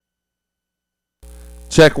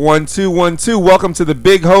Check 1 2 1 2. Welcome to the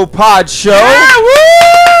Big Ho Pod Show. Yeah,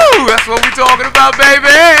 woo! That's what we're talking about, baby.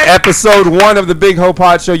 Episode 1 of the Big Ho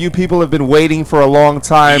Pod Show. You people have been waiting for a long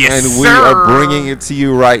time, yes, and we are bringing it to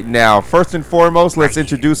you right now. First and foremost, let's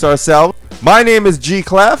introduce ourselves. My name is G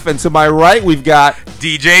Clef, and to my right, we've got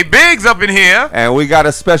DJ Biggs up in here. And we got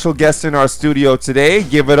a special guest in our studio today.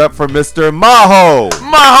 Give it up for Mr. Maho.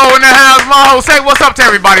 Maho in the house. Maho, say what's up to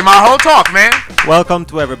everybody. Maho, talk, man. Welcome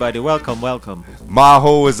to everybody. Welcome.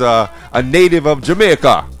 Maho is a native of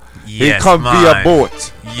Jamaica. Yes, he come via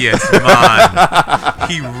boat. Yes, man.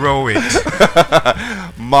 He row it.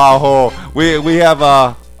 Maho. We have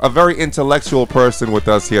a very intellectual person with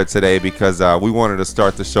us here today because we wanted to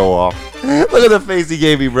start the show off. Look at the face he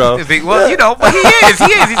gave me, bro. Well, you know, but he is.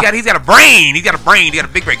 He's got a brain. He's got a brain. He got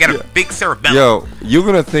a big brain. He got a big cerebellum. Yo, you're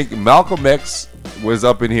gonna think Malcolm X was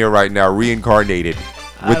up in here right now, reincarnated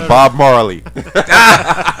with Bob Marley.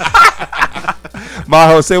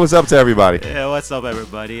 Maho, say what's up to everybody. Yeah, what's up,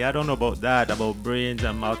 everybody? I don't know about that, about brains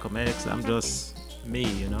and Malcolm X. I'm just me,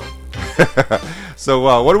 you know. So,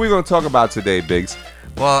 what are we going to talk about today, Biggs?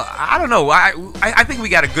 Well, I don't know. I think we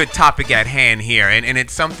got a good topic at hand here, and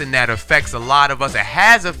it's something that affects a lot of us. It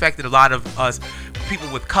has affected a lot of us, people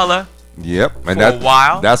with color. Yep, and for a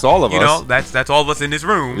while. That's all of us. You know, that's all of us in this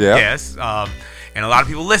room. Yep. Yes, and a lot of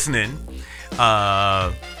people listening.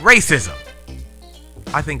 Racism.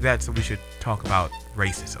 I think that's what we should talk about.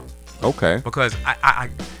 Racism. Okay. Because I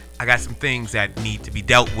got some things that need to be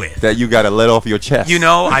dealt with. That you got to let off your chest. You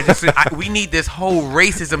know, we need this whole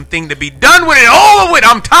racism thing to be done with it, over with.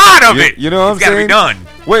 I'm tired of it. You know what I'm saying? It's got to be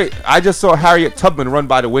done. Wait, I just saw Harriet Tubman run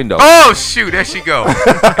by the window. Oh, shoot. There she go.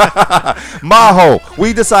 Maho,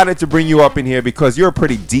 we decided to bring you up in here because you're a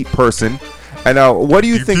pretty deep person. And what do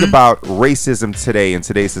you think about racism today in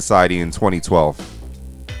today's society in 2012?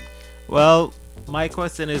 Well, my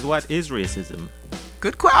question is, what is racism?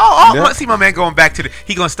 Good question. See my man going back to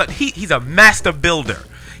he gonna start. He's a master builder.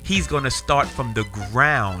 He's gonna start from the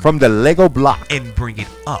ground, from the Lego block, and bring it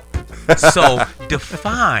up. So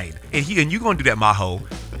define, and you're gonna do that, Maho.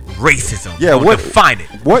 Racism. Yeah, define it.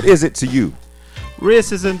 What is it to you?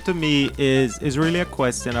 Racism to me is really a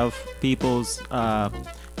question of people's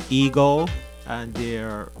ego and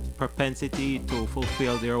their propensity to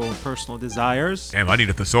fulfill their own personal desires. Damn, I need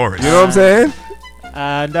a thesaurus. You know what I'm saying?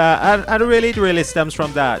 And really, it really stems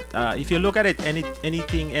from that. If you look at it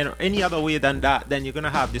anything in any other way than that, then you're gonna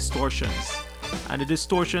have distortions, and the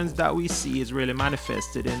distortions that we see is really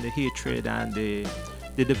manifested in the hatred and the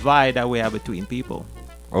divide that we have between people.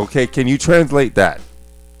 Okay, can you translate that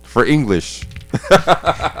for English?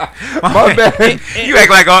 My man, you act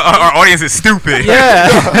like our audience is stupid. Yeah.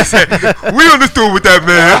 We understood with that,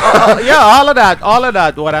 man. Yeah, all of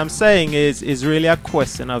that. What I'm saying is really a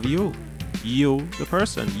question of you, the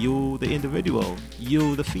person, you, the individual,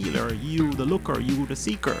 you, the feeler, you, the looker, you, the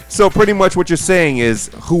seeker. So pretty much what you're saying is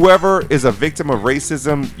whoever is a victim of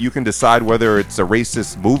racism, you can decide whether it's a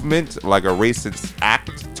racist movement, like a racist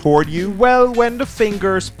act toward you. Well, when the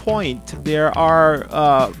fingers point, there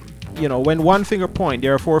are when one finger point,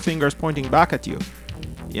 there are 4 fingers pointing back at you.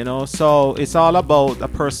 You know, so it's all about a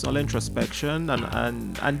personal introspection,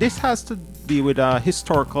 and this has to be with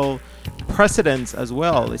historical precedents as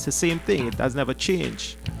well. It's the same thing. It has never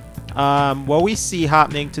changed. What we see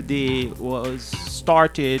happening today was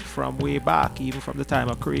started from way back, even from the time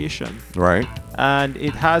of creation. Right. And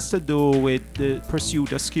it has to do with the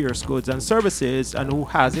pursuit of scarce goods and services, and who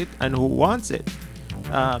has it and who wants it.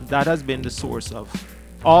 That has been the source of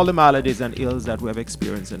all the maladies and ills that we have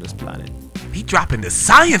experienced in this planet. He dropping the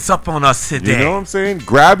science up on us today. You know what I'm saying?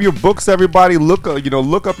 Grab your books, everybody. Look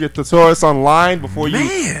up your thesaurus online before you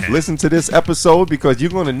listen to this episode because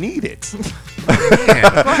you're gonna need it.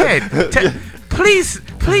 Man, go ahead.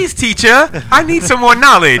 Please, teacher. I need some more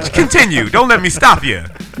knowledge. Continue. Don't let me stop you.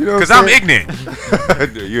 Because I'm ignorant.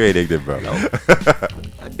 You ain't ignorant, bro. No.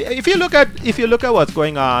 If you look at what's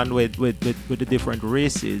going on with the different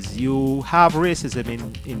races, you have racism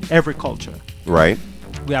in every culture. Right.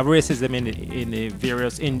 We have racism in the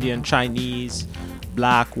various Indian, Chinese,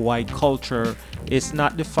 black, white culture. It's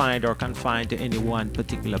not defined or confined to any one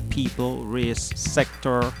particular people, race,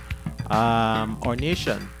 sector, or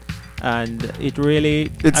nation. And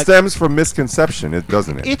it stems from misconception,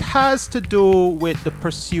 doesn't it? It has to do with the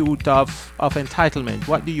pursuit of entitlement.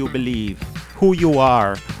 What do you believe? Who you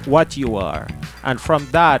are? What you are? And from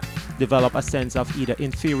that, develop a sense of either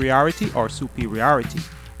inferiority or superiority.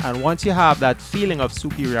 And once you have that feeling of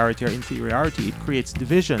superiority or inferiority, it creates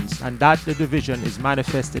divisions. And the division is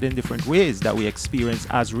manifested in different ways that we experience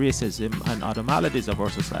as racism and other maladies of our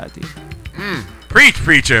society. Preach,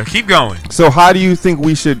 preacher. Keep going. So how do you think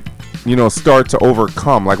we should start to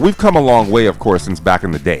overcome? Like, we've come a long way, of course, since back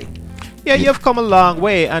in the day. Yeah, you've come a long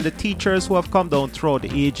way, and the teachers who have come down throughout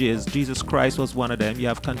the ages, Jesus Christ was one of them. You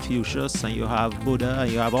have Confucius, and you have Buddha,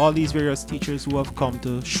 and you have all these various teachers who have come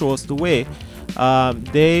to show us the way.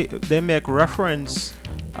 They make reference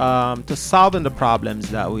to solving the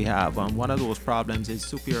problems that we have, and one of those problems is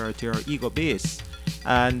superiority or ego base,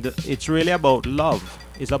 and it's really about love.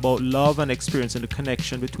 It's about love and experiencing the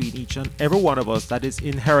connection between each and every one of us that is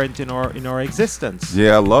inherent in our existence.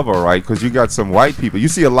 Yeah, love, all right, because you got some white people. You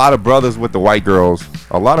see a lot of brothers with the white girls.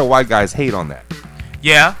 A lot of white guys hate on that.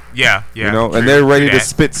 Yeah. And they're ready to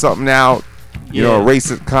spit something out, a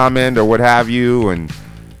racist comment or what have you, and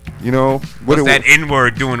what's that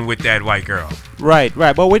N-word doing with that white girl? Right.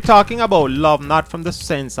 But we're talking about love, not from the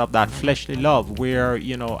sense of that fleshly love, where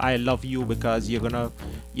I love you because you're gonna,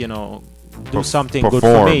 do something good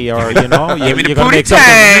for me, or you're gonna make something.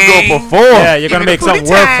 You go perform. Yeah, you're gonna make some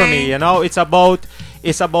work for me. It's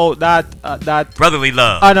about that brotherly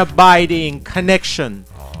love, unabiding connection.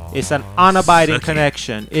 It's an unabiding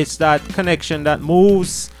connection. It's that connection that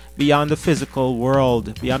moves beyond the physical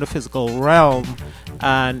world, beyond the physical realm,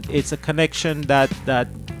 and it's a connection that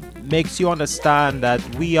makes you understand that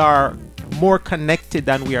we are more connected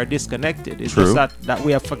than we are disconnected. It's true. just that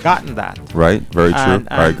we have forgotten that. Right, very true.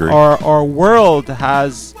 I agree. Our world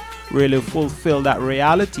has really fulfilled that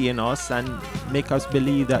reality in us and make us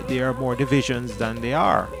believe that there are more divisions than there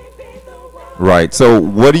are. Right. So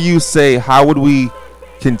what do you say, how would we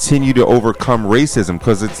continue to overcome racism?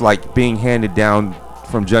 Because it's like being handed down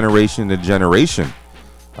from generation to generation.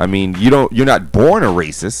 I mean, you're not born a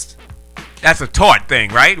racist. That's a taught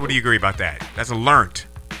thing, right? What do you agree about that? That's a learned.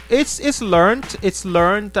 It's learned,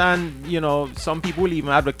 and some people will even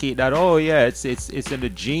advocate that it's in the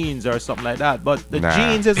genes or something like that. But the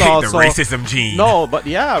genes is also the racism gene. No, but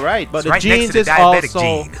yeah, right. But it's the right genes next to the is diabetic also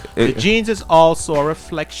gene. The genes is also a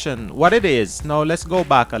reflection. What it is. Now let's go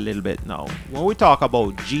back a little bit. Now, when we talk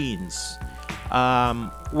about genes,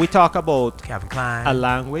 we talk about Calvin Klein, a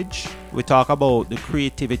language. We talk about the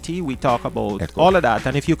creativity. We talk about all of that.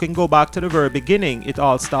 And if you can go back to the very beginning, it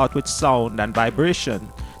all starts with sound and vibration.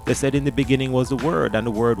 They said in the beginning was the Word, and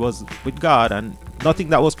the Word was with God, and nothing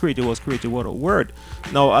that was created with a word.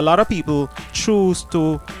 Now, a lot of people choose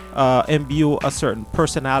to imbue a certain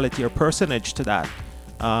personality or personage to that.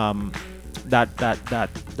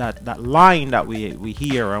 That line that we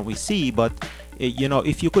hear and we see, but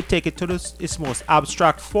if you could take it to its most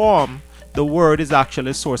abstract form, the word is actually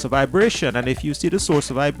a source of vibration, and if you see the source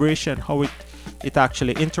of vibration, how it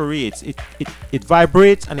actually iterates, it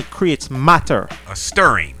vibrates and it creates matter. A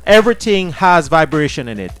stirring. Everything has vibration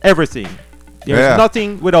in it. Everything. There's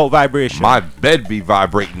nothing without vibration. My bed be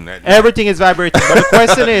vibrating that night. Everything is vibrating. But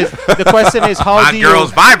the question is how my do you... My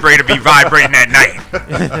girl's vibrator be vibrating that night.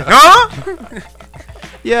 Huh?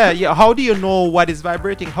 Yeah. How do you know what is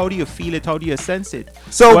vibrating? How do you feel it? How do you sense it?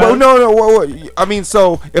 So, no. I mean,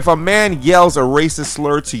 so if a man yells a racist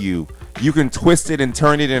slur to you, you can twist it and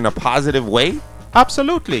turn it in a positive way?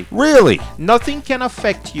 Absolutely. Really? Nothing can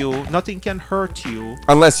affect you. Nothing can hurt you.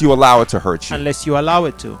 Unless you allow it to hurt you. Unless you allow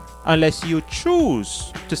it to. Unless you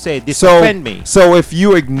choose to say, this offend me. So if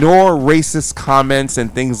you ignore racist comments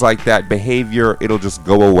and things like that behavior, it'll just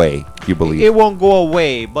go away, you believe? It won't go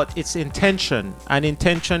away, but it's intention. And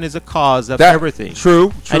intention is a cause of everything.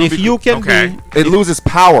 True. And if you can it loses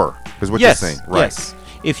power, is what you're saying. Right. Yes.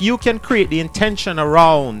 If you can create the intention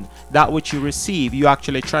around that which you receive, you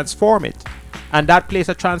actually transform it. And that place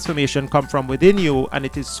of transformation come from within you, and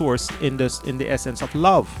it is sourced in the essence of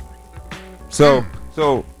love. So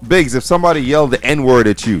Biggs, if somebody yelled the N-word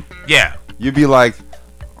at you, you'd be like,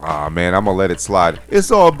 man, I'm gonna let it slide.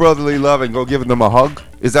 It's all brotherly love, and go give them a hug.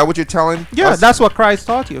 Is that what you're telling? Yeah, that's what Christ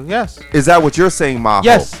taught you. Yes. Is that what you're saying, Maho?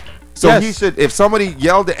 Yes. So he should, if somebody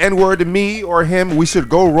yelled the N-word to me or him, we should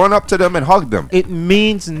go run up to them and hug them. It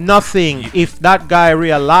means nothing if that guy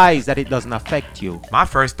realized that it doesn't affect you. My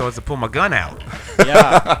first thought is to pull my gun out.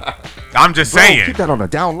 Yeah. I'm just saying. Keep that on the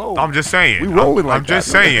down low. I'm just saying. We rolling like I'm just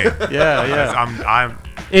saying. Yeah.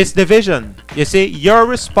 It's division. You see, your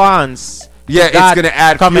response. Yeah, it's going to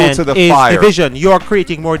add fuel to the fire. Division. You're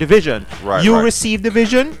creating more division. Right. You receive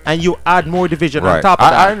division and you add more division on top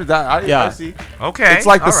of that. I see. Okay. It's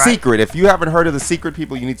like The Secret. If you haven't heard of The Secret,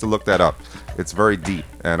 people, you need to look that up. It's very deep,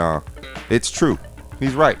 and it's true.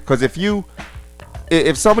 He's right. Because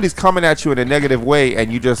if somebody's coming at you in a negative way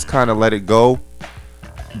and you just kind of let it go,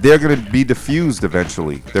 they're going to be diffused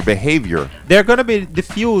eventually. Their behavior. They're going to be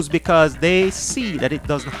diffused because they see that it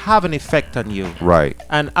doesn't have an effect on you. Right.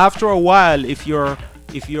 And after a while, if you're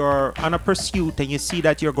on a pursuit and you see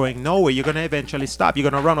that you're going nowhere, you're going to eventually stop. You're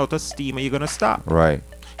going to run out of steam and you're going to stop. Right.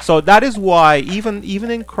 So that is why even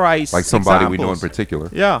in Christ, Like somebody we know in particular.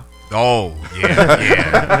 Yeah. Oh,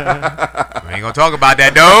 yeah. We ain't gonna talk about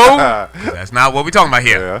that, no. That's not what we're talking about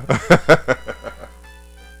here. Yeah.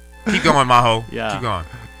 Keep going, Maho. Yeah. Keep going.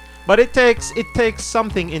 But it takes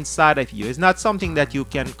something inside of you. It's not something that you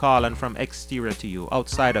can call on from exterior to you,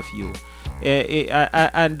 outside of you.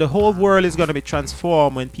 And the whole world is going to be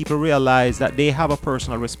transformed when people realize that they have a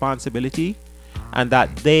personal responsibility and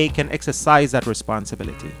that they can exercise that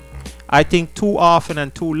responsibility. I think too often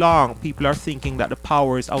and too long people are thinking that the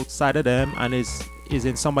power is outside of them and is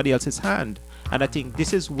in somebody else's hand. And I think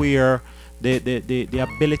this is where the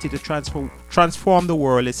ability to transform the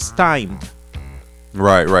world is stymied.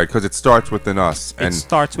 Right, because it starts within us. It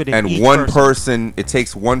starts within each one person. It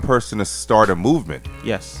takes one person to start a movement.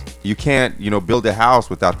 Yes. You can't, build a house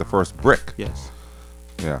without the first brick. Yes.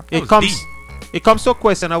 Yeah. It comes to a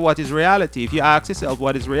question of what is reality. If you ask yourself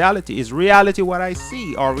what is reality what I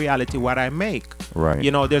see or reality what I make? Right.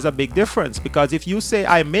 There's a big difference, because if you say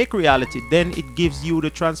I make reality, then it gives you the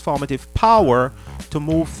transformative power to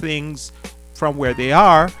move things from where they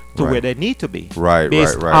are to where they need to be. Right,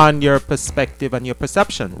 based on your perspective and your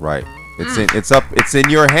perception. Right. It's in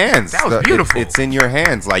your hands. That was beautiful. It's in your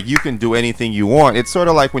hands. Like, you can do anything you want. It's sort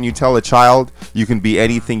of like when you tell a child you can be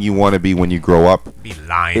anything you want to be when you grow up. Be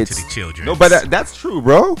lying to the children. No, but that's true,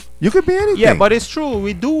 bro. You could be anything. Yeah, but it's true.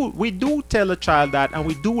 We do tell a child that, and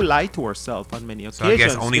we do lie to ourselves on many occasions. So I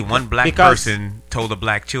guess only one black person told the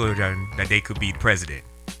black children that they could be president,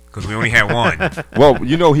 because we only had one. Well,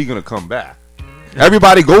 he's gonna come back.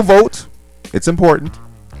 Everybody go vote. It's important.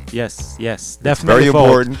 Yes, definitely. It's very vote.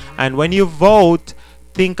 important. And when you vote,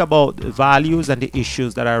 think about the values and the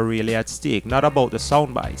issues that are really at stake, not about the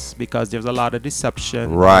sound bites, because there's a lot of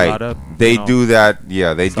deception. Right. A lot of, they do that.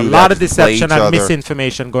 Yeah, they do that. A lot of to play deception each and other.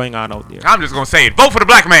 misinformation going on out there. I'm just gonna say it. Vote for the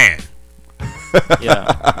black man.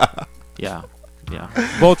 Yeah.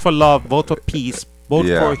 Vote for love. Vote for peace. Vote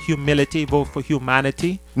Yeah. for humility. Vote for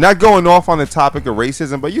humanity. Not going off on the topic of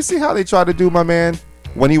racism, but you see how they try to do my man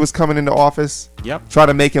when he was coming into office? Yep. Try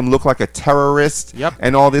to make him look like a terrorist. Yep.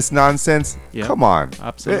 And all this nonsense. Yep. Come on.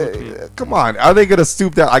 Absolutely. Come on. Are they going to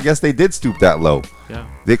stoop that? I guess they did stoop that low. Yeah.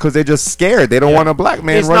 Because they're just scared. They don't want a black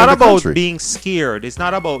man It's running not the about country. being scared. It's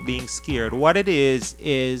not about being scared. What it is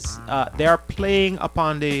they're playing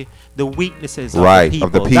upon the weaknesses of the people.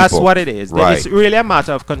 That's what it is. Right. It's really a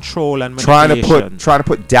matter of control and trying manipulation. to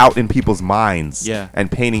put doubt in people's minds. Yeah.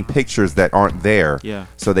 And painting pictures that aren't there. Yeah.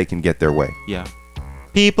 So they can get their way. Yeah.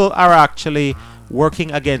 People are actually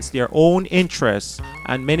working against their own interests,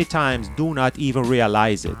 and many times do not even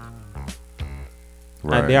realize it.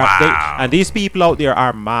 Right. And these people out there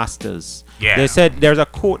are masters. Yeah. They said, there's a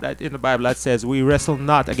quote that in the Bible that says, "We wrestle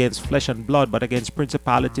not against flesh and blood, but against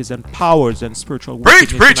principalities and powers and spiritual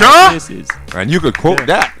wickedness in high places." And you could quote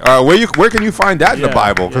that. Where can you find that in the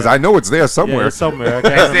Bible? Because I know it's there somewhere. Yeah, it's somewhere. I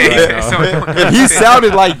can't remember right now. If he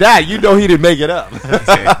sounded like that, you know he didn't make it up.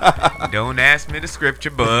 Don't ask me the scripture,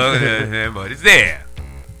 but it's there.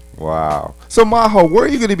 Wow. So, Maho, where are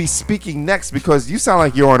you going to be speaking next? Because you sound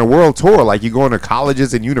like you're on a world tour, like you're going to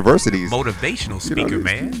colleges and universities. Motivational speaker,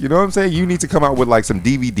 man. You know what I'm saying? You need to come out with like some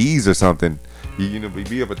DVDs or something. You know,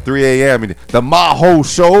 be up at 3 a.m. and the Maho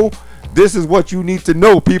Show. This is what you need to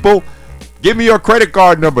know, people. Give me your credit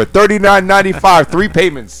card number, $39.95, 3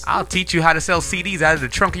 payments. I'll teach you how to sell CDs out of the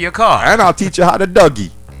trunk of your car. And I'll teach you how to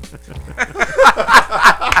Dougie.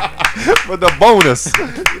 For the bonus.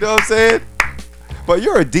 You know what I'm saying? But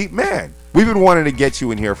you're a deep man. We've been wanting to get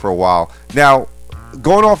you in here for a while. Now,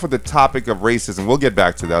 going off of the topic of racism, we'll get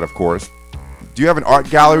back to that, of course. Do you have an art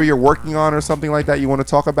gallery you're working on or something like that you want to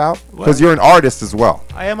talk about? Because you're an artist as well.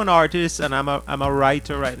 I am an artist, and I'm a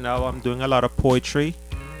writer right now. I'm doing a lot of poetry.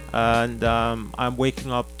 And I'm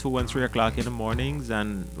waking up 2 and 3 o'clock in the mornings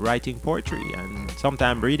and writing poetry. And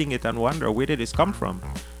sometimes reading it and wonder, where did this come from?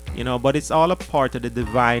 But it's all a part of the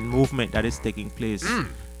divine movement that is taking place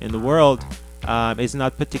in the world. It's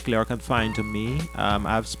not particular or confined to me.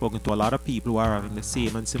 I've spoken to a lot of people who are having the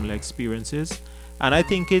same and similar experiences, and I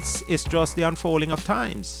think it's just the unfolding of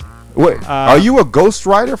times. Wait, are you a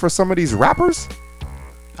ghostwriter for some of these rappers?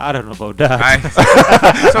 I don't know about that.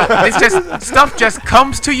 So it's just stuff just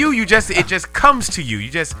comes to you. It just comes to you.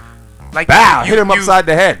 You just like bow, hit him upside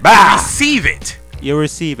the head. Bow. Receive it. You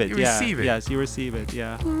receive it. You receive it. Yes, you receive it.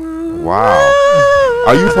 Yeah. Wow.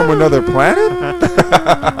 Are you from another planet?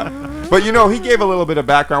 But he gave a little bit of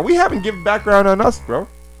background. We haven't given background on us, bro.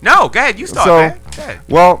 No, go ahead. You start, man. Go ahead.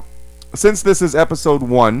 Well, since this is episode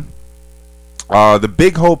 1, The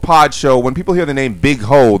Big Ho Pod Show. When people hear the name Big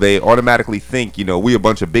Ho, they automatically think, we a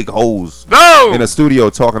bunch of big hoes in a studio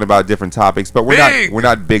talking about different topics. But we're not. We're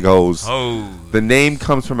not big hoes. Oh. The name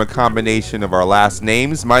comes from a combination of our last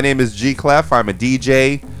names. My name is G Clef. I'm a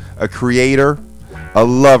DJ, a creator, a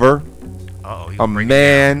lover, a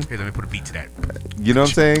man. Here, let me put a beat to that. You know what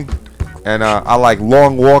I'm saying? And I like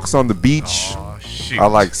long walks on the beach. Oh, shoot. I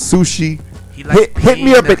like sushi. Hit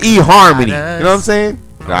me up at eHarmony. You know what I'm saying?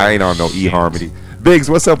 Nah, I ain't on no eHarmony. Biggs,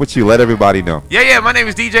 what's up with you? Let everybody know. Yeah. My name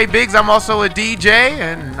is DJ Biggs. I'm also a DJ,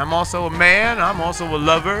 and I'm also a man. I'm also a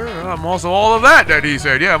lover. I'm also all of that he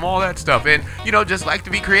said. Yeah, I'm all that stuff. And, just like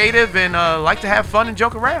to be creative and like to have fun and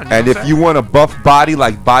joke around. And if you want a buff body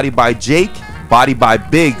like Body by Jake, Body by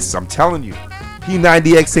Biggs, I'm telling you.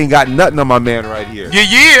 P90X ain't got nothing on my man right here.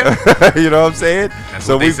 Yeah. You know what I'm saying? That's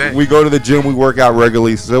so what they say. We go to the gym, we work out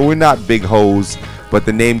regularly, so we're not big hoes, but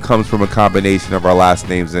the name comes from a combination of our last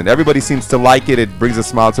names, and everybody seems to like it. It brings a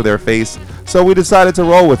smile to their face, so we decided to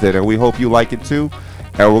roll with it, and we hope you like it too.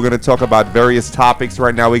 And we're going to talk about various topics.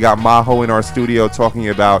 Right now we got Maho in our studio talking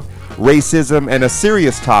about racism and a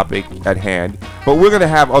serious topic at hand, but we're going to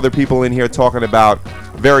have other people in here talking about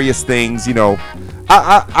various things.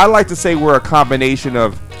 I like to say we're a combination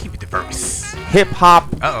of keep it diverse. Hip hop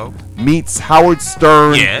meets Howard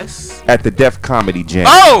Stern at the Def Comedy Jam.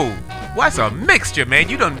 Oh, what's a mixture, man?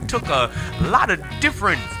 You done took a lot of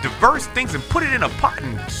different diverse things and put it in a pot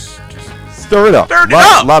and just stir it up.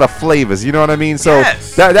 A lot of flavors, you know what I mean? So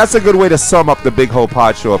that's a good way to sum up the Big Ho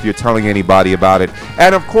Pod Show if you're telling anybody about it.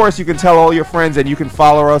 And of course, you can tell all your friends, and you can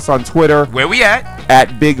follow us on Twitter. Where we at?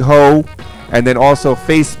 At Big Ho, and then also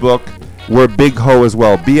Facebook. We're Big Ho as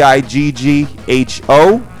well. BIGGHO.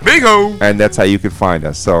 Big Ho. And that's how you can find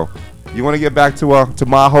us. So, you want to get back to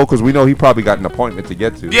Maho, because we know he probably got an appointment to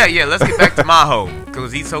get to. Yeah. Let's get back to Maho,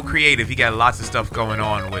 because he's so creative. He got lots of stuff going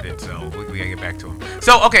on with it. So we gotta get back to him.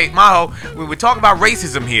 So okay, Maho, we're talking about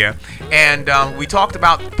racism here, and we talked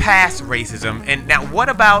about past racism, and now what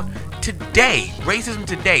about today? Racism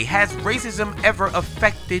today. Has racism ever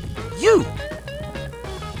affected you?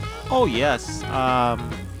 Oh yes.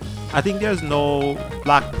 I think there's no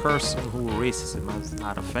black person who racism has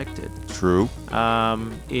not affected. True.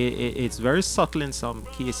 It's very subtle in some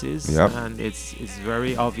cases, and it's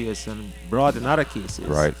very obvious and broad in other cases.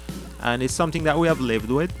 Right. And it's something that we have lived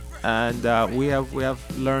with, and we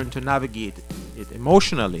have learned to navigate it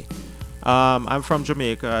emotionally. I'm from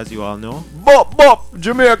Jamaica, as you all know. Bop,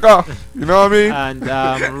 Jamaica. You know what I mean? And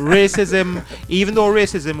racism, even though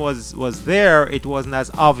racism was there, it wasn't as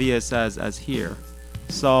obvious as here.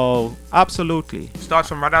 So, absolutely. Starts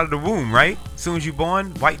from right out of the womb, right? As soon as you're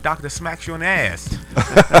born, white doctor smacks you on the ass.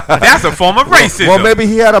 That's a form of racism. Well, maybe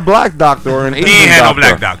he had a black doctor or an Asian doctor. He ain't had no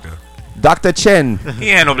black doctor. Dr. Chen. He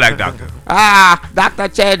ain't had no black doctor. Dr.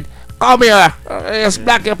 Chen, come here.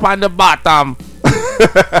 Smack you on the bottom.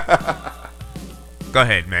 Go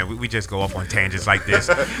ahead, man. We just go off on tangents like this.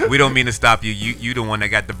 We don't mean to stop you. You the one that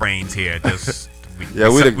got the brains here. Just...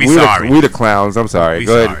 we sorry. We the clowns. I'm sorry.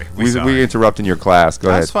 Go ahead. We interrupting your class. Go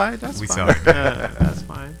ahead. That's fine. That's fine. Sorry. That's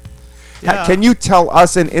fine. Yeah. Can you tell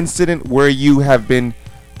us an incident where you have been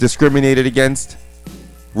discriminated against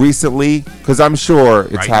recently? Because I'm sure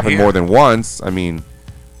it's happened more than once. I mean,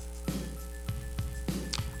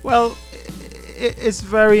 well, it's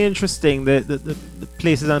very interesting the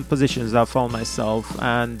places and positions I've found myself,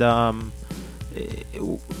 and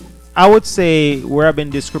I would say where I've been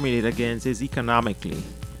discriminated against is economically,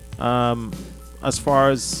 as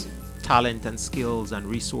far as talent and skills and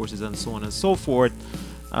resources and so on and so forth.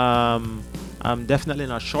 I'm definitely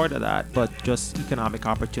not short of that, but just economic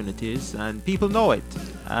opportunities, and people know it,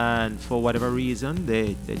 and for whatever reason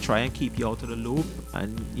they try and keep you out of the loop,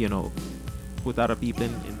 and put other people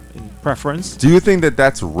in preference. Do you think that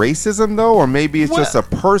that's racism though, or maybe it's just a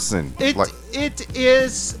person? It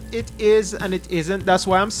is and it isn't. That's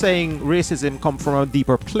why I'm saying racism comes from a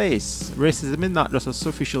deeper place. Racism is not just a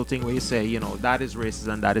superficial thing where you say, that is racist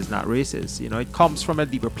and that is not racist. It comes from a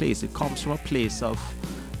deeper place. It comes from a place of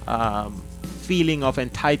feeling of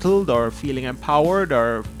entitled, or feeling empowered,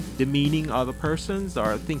 or demeaning other persons,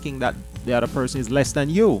 or thinking that the other person is less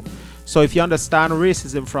than you. So if you understand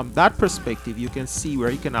racism from that perspective, you can see where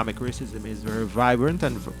economic racism is very vibrant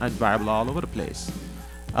and viable all over the place.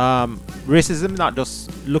 Racism is not just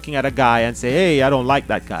looking at a guy and say, hey, I don't like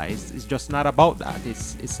that guy. It's just not about that.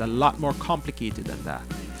 It's a lot more complicated than that.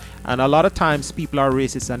 And a lot of times people are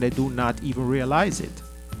racist and they do not even realize it.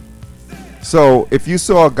 So if you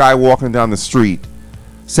saw a guy walking down the street,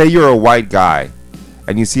 say you're a white guy,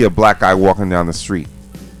 and you see a black guy walking down the street,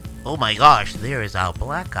 oh my gosh, there is a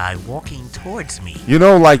black guy walking towards me. You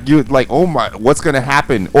know, like you like, oh my, what's gonna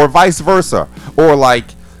happen, or vice versa, or like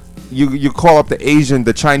you call up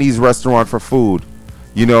the Chinese restaurant for food,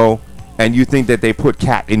 you know, and you think that they put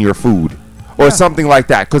cat in your food, or something like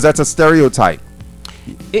that, because that's a stereotype.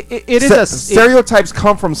 It is stereotypes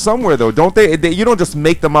come from somewhere, though, don't they? You don't just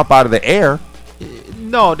make them up out of the air.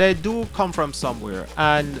 No, they do come from somewhere,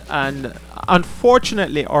 and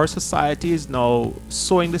unfortunately, our society is now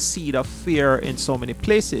sowing the seed of fear in so many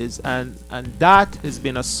places, and that has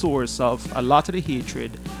been a source of a lot of the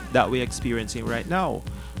hatred that we're experiencing right now.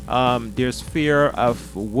 There's fear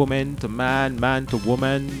of woman to man, man to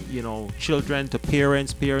woman, you know, children to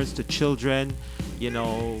parents, parents to children, you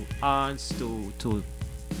know, aunts to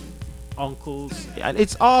uncles, and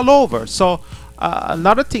it's all over. So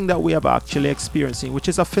another thing that we are actually experiencing, which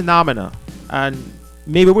is a phenomena, and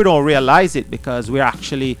maybe we don't realize it because we're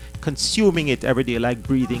actually consuming it every day like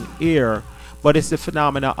breathing air, but it's the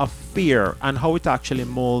phenomena of fear and how it actually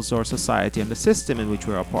molds our society and the system in which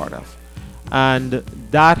we're a part of. And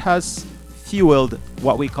that has fueled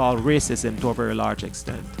what we call racism to a very large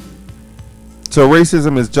extent. So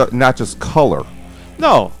racism is not just color.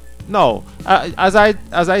 No. As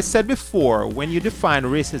I said before, when you define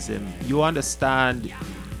racism, you understand,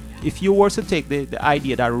 if you were to take the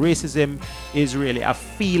idea that racism is really a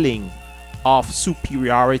feeling of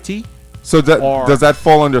superiority. So does that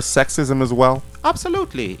fall under sexism as well?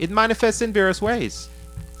 Absolutely. It manifests in various ways.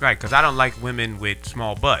 Right, because I don't like women with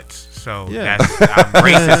small butts. So I'm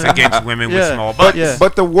racist against women with small butts.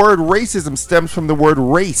 But the word racism stems from the word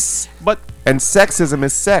race. And sexism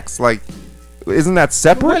is sex. Like, isn't that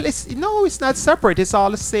separate? Well, it's not separate. It's all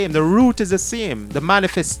the same. The root is the same. The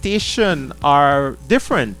manifestation are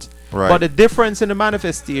different. Right. But the difference in the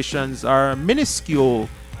manifestations are minuscule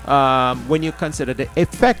when you consider the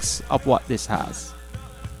effects of what this has.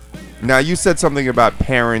 Now, you said something about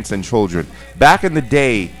parents and children. Back in the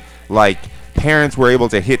day, like, parents were able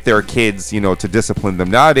to hit their kids, you know, to discipline them.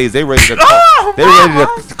 Nowadays, they're ready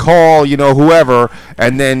to call, you know, whoever,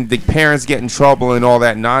 and then the parents get in trouble and all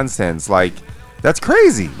that nonsense. Like, that's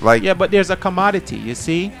crazy. Like, yeah, but there's a commodity, you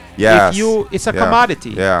see. Yes. It's a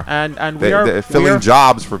commodity. Yeah. And they're filling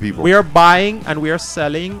jobs for people. We are buying and we are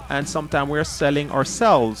selling, and sometimes we are selling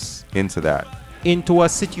ourselves into a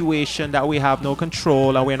situation that we have no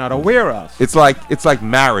control and we're not aware of. It's like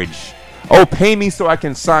marriage. Oh, pay me so I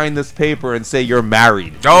can sign this paper and say you're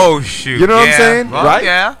married. Oh, shoot. You know what I'm saying? Well, right?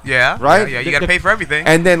 Yeah. Right? Yeah, you got to pay for everything.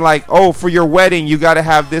 And then, like, oh, for your wedding, you got to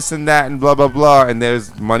have this and that and blah, blah, blah. And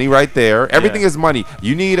there's money right there. Everything is money.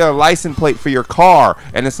 You need a license plate for your car,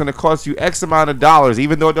 and it's going to cost you X amount of dollars,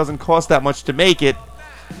 even though it doesn't cost that much to make it.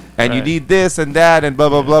 And you need this and that and blah,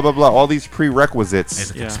 blah, blah, blah, blah. All these prerequisites.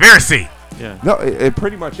 It's a conspiracy. Yeah. No, it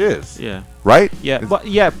pretty much is. Yeah. Right? Yeah. But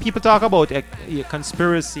people talk about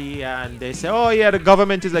conspiracy and they say, oh yeah, the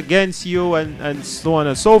government is against you and so on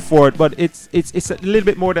and so forth. But it's a little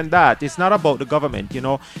bit more than that. It's not about the government. You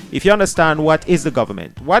know, if you understand what is the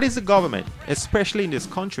government, especially in this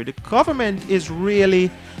country, the government is really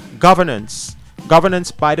governance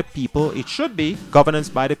by the people. It should be governance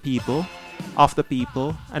by the people, of the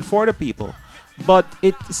people, and for the people. But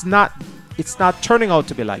it's not turning out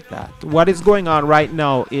to be like that. What is going on right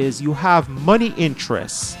now is you have money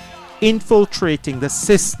interests infiltrating the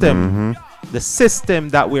system, the system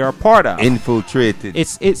that we are a part of. Infiltrated.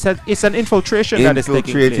 It's an infiltration that is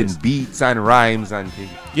taking place. Infiltrating beats and rhymes and things.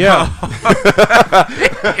 Yeah.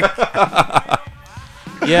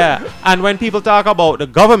 Yeah. And when people talk about the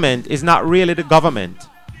government, it's not really the government.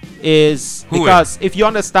 Because if you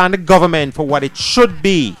understand the government for what it should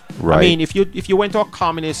be, right. I mean, if you went to a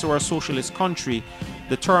communist or a socialist country,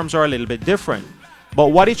 the terms are a little bit different. But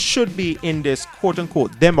what it should be in this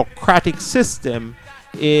quote-unquote democratic system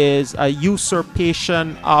is a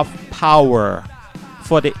usurpation of power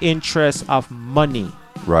for the interest of money.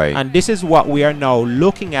 Right. And this is what we are now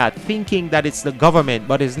looking at, thinking that it's the government,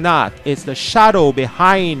 but it's not. It's the shadow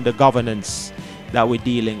behind the governance that we're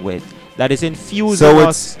dealing with. That is infusing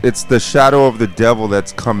us. So it's the shadow of the devil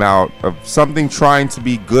that's come out of something trying to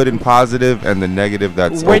be good and positive, and the negative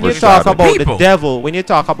that's when you talk about people. the devil,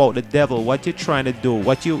 what you're trying to do,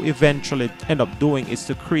 what you eventually end up doing is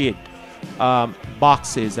to create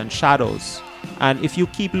boxes and shadows. And if you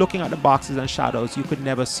keep looking at the boxes and shadows, you could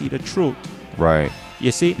never see the truth. Right.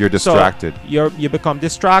 You see, you're distracted. So you become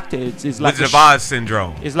distracted. It's like Wizard of Oz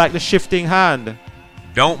syndrome. It's like the shifting hand.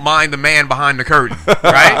 Don't mind the man behind the curtain,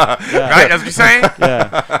 right? Yeah. Right, that's what you're saying.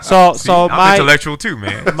 Yeah. So I'm intellectual too,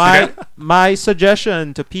 man. My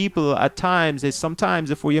suggestion to people at times is sometimes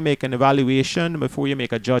before you make an evaluation, before you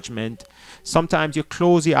make a judgment, sometimes you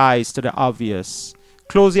close your eyes to the obvious,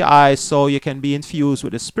 Close your eyes so you can be infused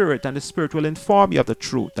with the Spirit, and the Spirit will inform you of the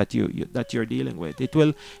truth that that you're dealing with. It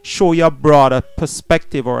will show you a broader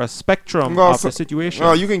perspective or a spectrum of the situation.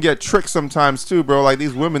 Well, you can get tricked sometimes too, bro. Like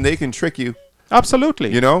these women, they can trick you.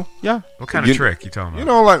 Absolutely. You know? Yeah. What kind of trick you talking about? You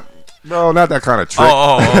know, like, no, not that kind of trick.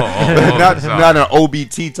 Not an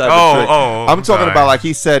OBT type of trick. I'm talking about, like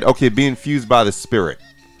he said, okay, being fused by the Spirit.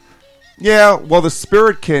 Yeah, well, the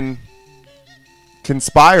Spirit can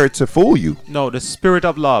conspire to fool you. No, the Spirit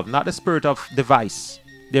of love, not the Spirit of device.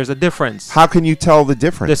 There's a difference. How can you tell the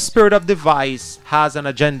difference? The Spirit of device has an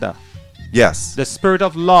agenda. Yes. The Spirit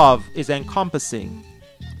of love is encompassing.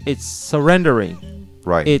 It's surrendering.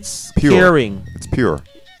 Right. It's pure. caring. It's pure.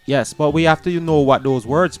 Yes, but we have to know what those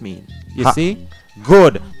words mean. You see?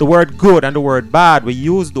 Good. The word good and the word bad, we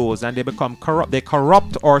use those and they become corrupt. They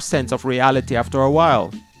corrupt our sense of reality after a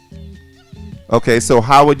while. Okay, so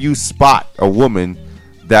how would you spot a woman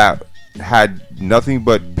that had nothing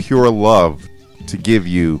but pure love to give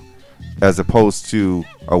you, as opposed to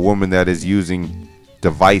a woman that is using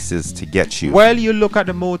devices to get you? Well, you look at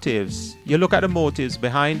the motives. You look at the motives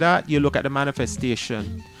behind that. You look at the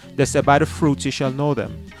manifestation. They say, by the fruits you shall know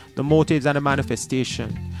them. The motives and the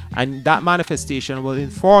manifestation. And that manifestation will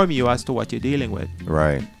inform you as to what you're dealing with.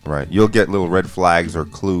 Right, right. You'll get little red flags or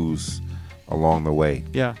clues along the way.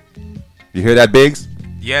 Yeah. You hear that, Biggs?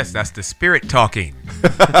 Yes, that's the Spirit talking.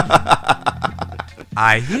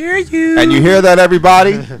 I hear you. And you hear that,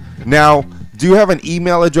 everybody? Now, do you have an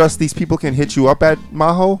email address these people can hit you up at,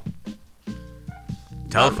 Maho?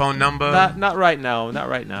 Telephone number? Not right now. Not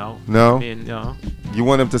right now. No? I mean, no. You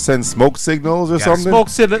want them to send smoke signals or something?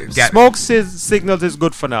 Smoke signals is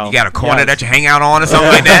good for now. You got a corner that you hang out on or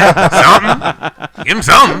something like that? Something? Give him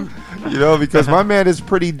something. You know, because my man is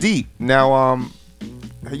pretty deep. Now,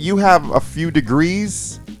 you have a few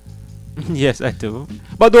degrees. Yes, I do.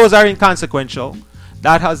 But those are inconsequential.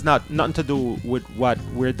 That has nothing to do with what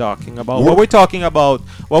we're talking about. What we're talking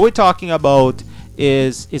about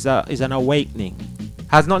is an awakening.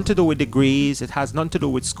 Has nothing to do with degrees. It has nothing to do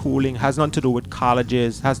with schooling. Has nothing to do with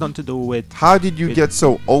colleges. Has nothing to do with. How did you get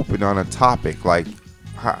so open on a topic? Like,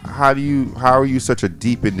 how are you such a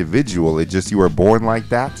deep individual? It just you were born like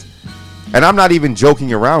that? And I'm not even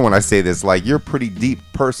joking around when I say this. Like, you're a pretty deep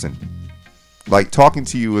person. Like, talking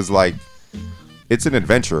to you is like, it's an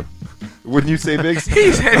adventure. Wouldn't you say, Biggs?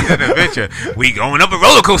 He said it's an adventure. We going up a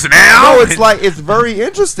roller coaster now. No, it's like, it's very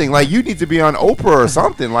interesting. Like, you need to be on Oprah or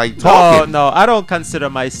something. Like, talking. No, I don't consider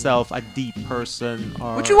myself a deep person.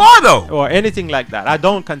 But you are, though. Or anything like that. I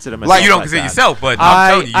don't consider myself like you don't consider yourself, but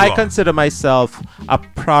I'm telling you, I consider myself a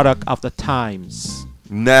product of the times.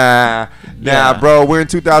 Nah, bro. We're in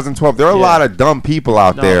 2012. There are a lot of dumb people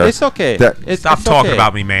out there. It's okay. Stop talking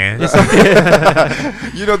about me, man. It's okay.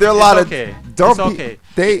 You know, there are a lot of dumb people.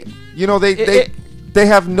 They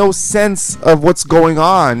have no sense of what's going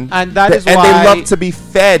on, and that is why they love to be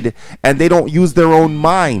fed, and they don't use their own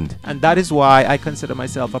mind. And that is why I consider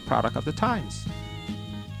myself a product of the times.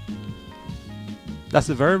 That's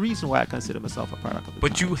the very reason why I consider myself a product of the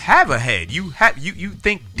times. But you have a head. You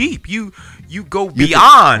think deep. You go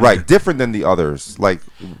beyond. Right, different than the others. Like,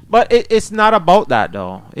 but it's not about that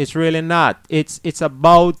though. It's really not. It's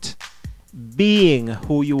about being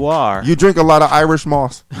who you are. You drink a lot of Irish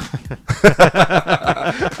moss. All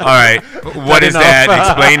right. What is that?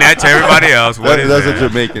 Explain that to everybody else. That's a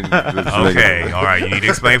Jamaican. Okay. All right. You need to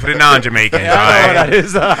explain for the non-Jamaicans. Yeah, right? I know what that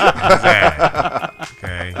is. What is that?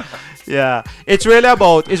 Okay. Yeah, it's really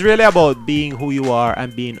about being who you are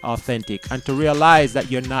and being authentic, and to realize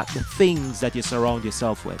that you're not the things that you surround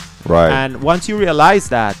yourself with. Right. And once you realize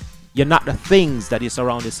that you're not the things that you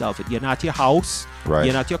surround yourself with, you're not your house, right.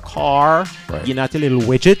 You're not your car, right. You're not your little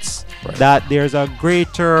widgets. Right. That there's a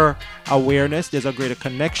greater awareness, there's a greater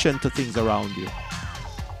connection to things around you.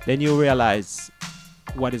 Then you realize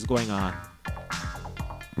what is going on.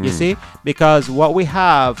 You see, because what we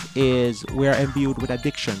have is we're imbued with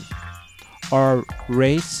addiction. Our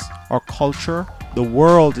race, our culture, the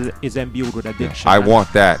world is imbued with addiction. I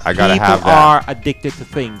want that. I gotta have that. People are addicted to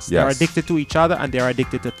things. Yes. They're addicted to each other, and they're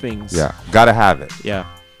addicted to things. Yeah, gotta have it. Yeah,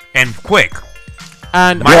 and quick.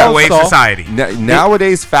 And microwave also, society.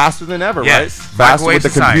 Nowadays, faster than ever, yes. right? Faster with the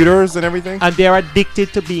computers and everything. And they're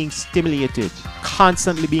addicted to being stimulated,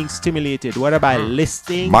 constantly being stimulated, whether by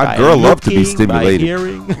listening, my girl loved to be stimulated, by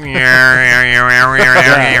hearing.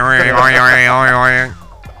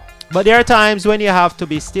 But there are times when you have to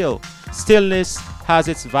be still. Stillness has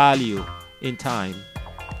its value in time.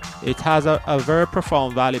 It has a very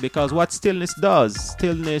profound value, because what stillness does,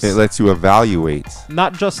 it lets you evaluate.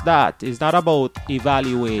 Not just that. It's not about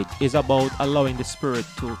evaluate. It's about allowing the spirit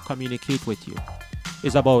to communicate with you.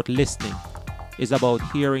 It's about listening. is about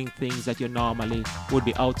hearing things that you normally would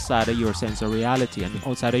be outside of your sense of reality and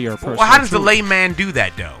outside of your personal Well, how does the truth. layman do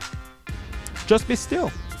that, though? Just be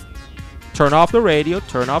still. Turn off the radio,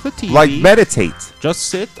 turn off the TV. Like meditate. Just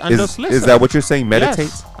sit and just listen. Is that what you're saying? Meditate?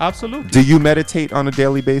 Yes, absolutely. Do you meditate on a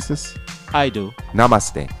daily basis? I do.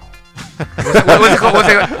 Namaste. What's it called? What's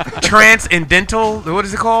it? Transcendental? What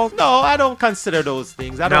is it called? No, I don't consider those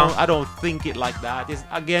things. I No? don't think it like that.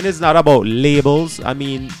 It's not about labels. I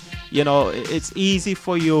mean, it's easy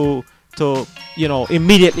for you to,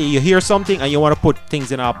 immediately you hear something and you want to put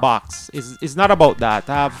things in a box. It's not about that.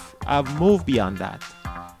 I've moved beyond that.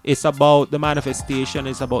 It's about the manifestation,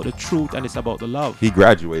 it's about the truth, and it's about the love. He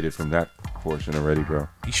graduated from that portion already, bro.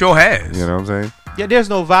 He sure has. You know what I'm saying? Yeah, there's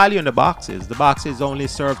no value in the boxes. The boxes only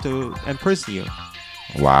serve to imprison you.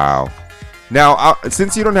 Wow. Now,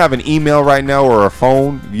 since you don't have an email right now or a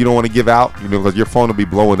phone you don't want to give out, because your phone will be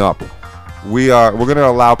blowing up, we're going to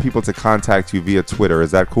allow people to contact you via Twitter. Is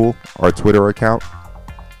that cool? Our Twitter account?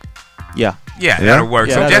 Yeah. Yeah, that'll work.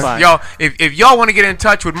 Yeah, So that's just fine. y'all, if y'all want to get in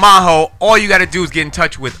touch with Maho, all you got to do is get in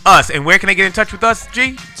touch with us. And where can they get in touch with us,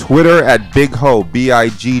 G? Twitter at Bigg Ho,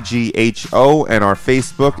 Biggho, and our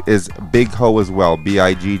Facebook is Bigg Ho as well,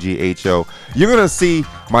 Biggho. You're gonna see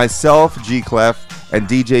myself, G Clef, and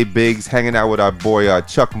DJ Biggs hanging out with our boy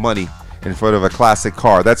Chuck Money in front of a classic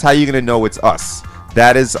car. That's how you're gonna know it's us.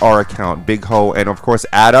 That is our account, Bigg Ho, and of course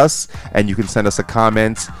add us, and you can send us a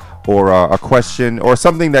comment or a question or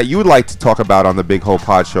something that you would like to talk about on the Bigg Ho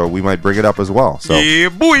Pod Show. We might bring it up as well. So Yeah,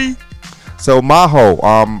 boy. So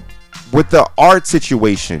Maho, with the art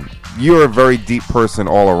situation, you're a very deep person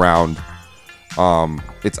all around.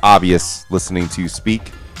 It's obvious listening to you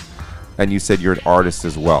speak, and you said you're an artist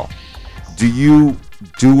as well. Do you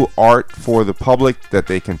do art for the public that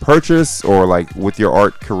they can purchase, or like with your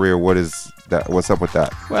art career, what's up with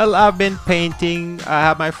that? Well, I've been painting. I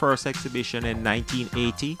had my first exhibition in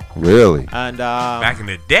 1980. Really? And Back in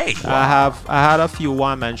the day. I had a few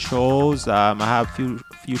one-man shows. I have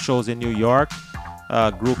few shows in New York,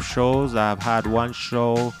 group shows. I've had one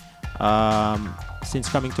show since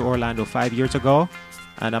coming to Orlando 5 years ago,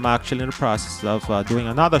 and I'm actually in the process of doing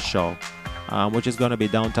another show, which is going to be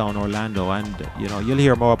downtown Orlando, and you'll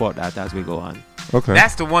hear more about that as we go on. Okay.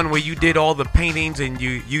 That's the one where you did all the paintings and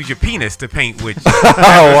you use your penis to paint with. Oh,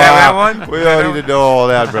 wow. That one? We don't need to know all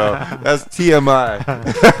that, bro. That's TMI.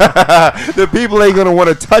 The people ain't gonna want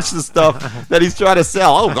to touch the stuff that he's trying to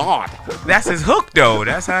sell. Oh God. That's his hook, though.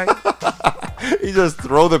 That's how He just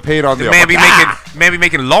throw the paint on the there. man be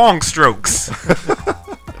making long strokes.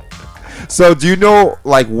 So do you know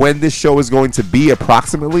like when this show is going to be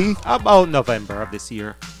approximately? About November of this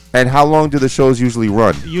year. And how long do the shows usually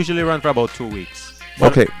run? Usually run for about 2 weeks.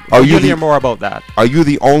 Okay. You'll hear more about that. Are you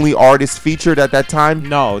the only artist featured at that time?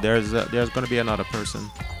 No, there's going to be another person.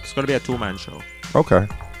 It's going to be a two-man show. Okay.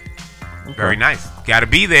 Very nice. Got to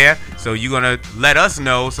be there. So you're gonna let us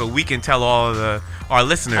know so we can tell all of our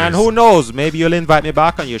listeners. And who knows? Maybe you'll invite me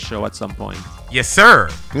back on your show at some point. Yes, sir.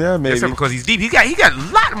 Yeah, maybe. Yes, sir, because he's deep. He got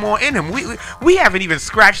a lot more in him. We haven't even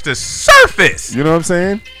scratched the surface. You know what I'm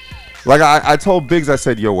saying? Like I told Biggs, I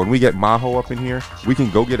said, yo, when we get Maho up in here, we can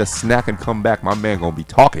go get a snack and come back. My man gonna be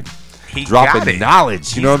talking, He dropping got it.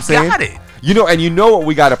 knowledge. You know what I'm saying? Got it. And you know what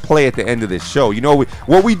we got to play at the end of this show.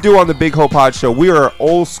 What we do on the Bigg Ho Pod Show. We are an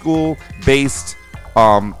old school based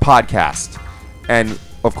podcast, and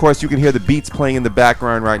of course you can hear the beats playing in the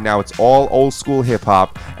background right now. It's all old school hip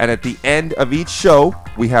hop. And at the end of each show,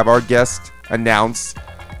 we have our guest announce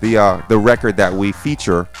the record that we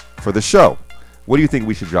feature for the show. What do you think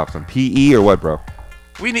we should drop? Some PE or what, bro?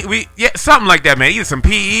 Yeah, something like that, man. Either some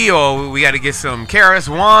PE or we got to get some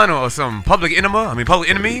KRS-One or some Public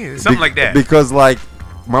Enemy, something like that. Because like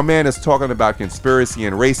my man is talking about conspiracy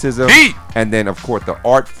and racism, and then of course the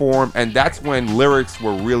art form, and that's when lyrics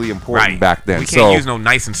were really important back then. We can't use no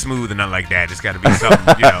nice and smooth and nothing like that. It's got to be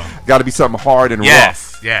something, Got to be something hard and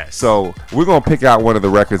rough. Yes. So we're gonna pick out one of the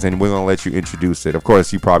records and we're gonna let you introduce it. Of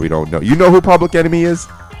course, you probably don't know. You know who Public Enemy is?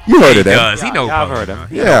 You heard of them. Does. He know I've heard him.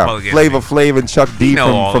 Yeah, Flavor Flav and Chuck D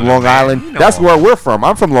from Long Island. Know That's all where we're from.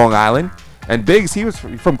 I'm from Long Island. And Biggs, he was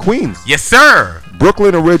from Queens. Yes, sir.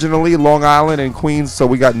 Brooklyn originally, Long Island and Queens. So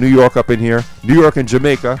we got New York up in here. New York and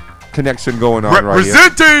Jamaica connection going on right here.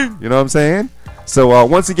 Representing. You know what I'm saying? So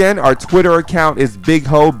once again, our Twitter account is Bigg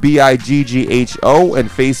Ho, Biggho, and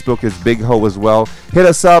Facebook is Bigg Ho as well. Hit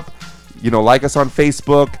us up. Like us on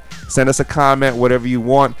Facebook. Send us a comment, whatever you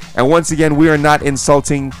want. And once again, we are not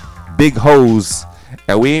insulting big hoes.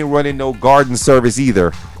 And we ain't running no garden service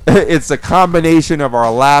either. It's a combination of our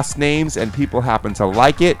last names, and people happen to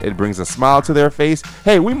like it. It brings a smile to their face.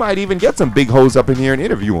 Hey, we might even get some big hoes up in here and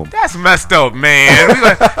interview them. That's messed up, man. We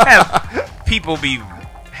gonna have people be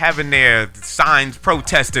having their signs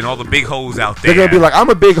protesting all the big hoes out there. They're gonna be like, I'm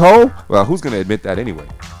a big hoe. Well, who's gonna admit that anyway?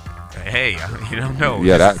 Hey, you don't know.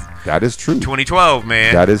 Yeah, that is true. 2012,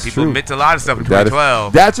 man. That is people true. admit to a lot of stuff in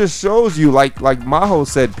 2012. That just shows you, like Maho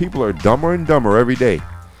said, people are dumber and dumber every day.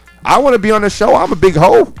 I want to be on the show. I'm a big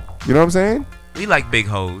hoe. You know what I'm saying? We like big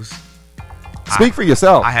hoes. Speak for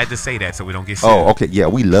yourself. I had to say that so we don't get sued. Oh, okay. Yeah,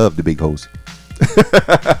 we love the big hoes.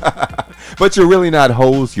 But you're really not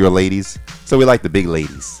hoes. You're ladies. So we like the big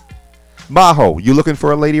ladies. Maho, you looking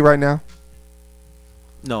for a lady right now?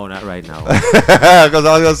 No, not right now. Because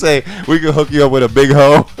I was gonna say we can hook you up with a big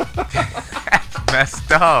hoe. That's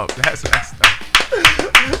messed up. That's messed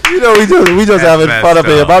up. You know, we just having fun up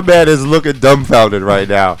here. My man is looking dumbfounded right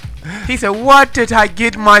now. He said, "What did I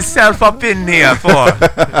get myself up in here for?"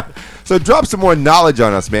 So drop some more knowledge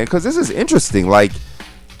on us, man, because this is interesting. Like,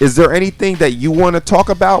 is there anything that you want to talk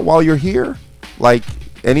about while you're here? Like,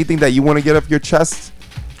 anything that you want to get off your chest?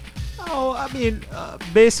 Oh, I mean,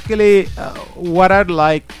 basically, what I'd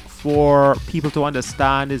like for people to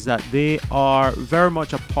understand is that they are very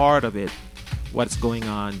much a part of it, what's going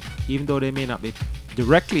on. Even though they may not be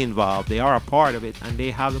directly involved, they are a part of it, and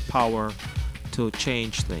they have the power to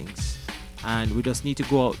change things. And we just need to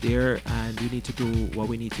go out there, and we need to do what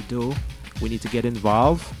we need to do. We need to get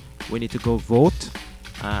involved. We need to go vote.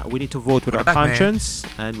 We need to vote with our conscience,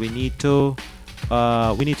 and we need to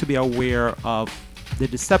be aware of the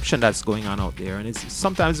deception that's going on out there. And it's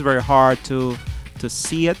sometimes very hard to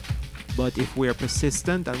see it, but if we are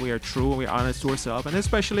persistent and we are true and we're honest to ourselves, and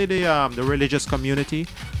especially the religious community,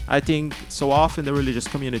 I think so often the religious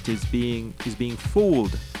community is being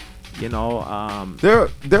fooled. You know, there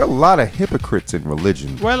are a lot of hypocrites in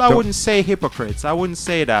religion. Well, I wouldn't say hypocrites. I wouldn't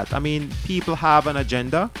say that. I mean, people have an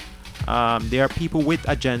agenda. There are people with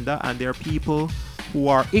agenda, and there are people who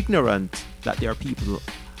are ignorant that there are people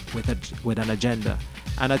with an agenda.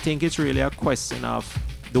 And I think it's really a question of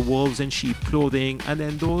the wolves in sheep clothing, and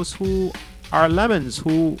then those who are lemons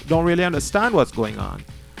who don't really understand what's going on.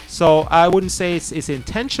 So I wouldn't say it's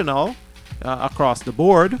intentional across the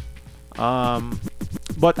board.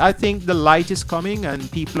 But I think the light is coming,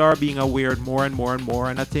 and people are being aware more and more and more.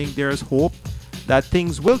 And I think there's hope that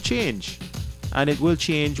things will change. And it will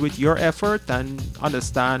change with your effort, and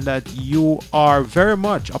understand that you are very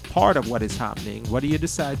much a part of what is happening, whether you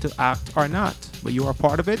decide to act or not. But you are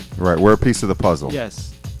part of it. Right, we're a piece of the puzzle.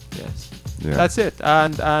 Yes. Yeah. That's it.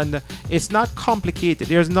 And it's not complicated.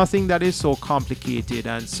 There's nothing that is so complicated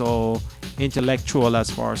and so intellectual as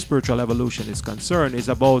far as spiritual evolution is concerned. It's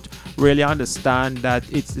about really understand that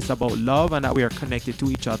it's about love, and that we are connected to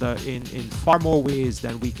each other in far more ways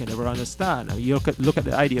than we can ever understand. I mean, you look at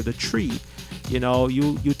the idea of the tree. You know,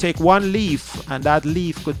 you take one leaf, and that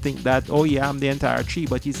leaf could think that, oh yeah, I'm the entire tree,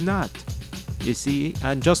 but he's not. You see?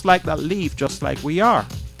 And just like that leaf, just like we are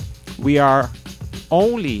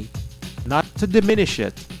only, not to diminish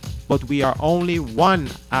it, but we are only one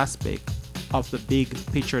aspect of the big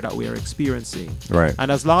picture that we are experiencing. Right.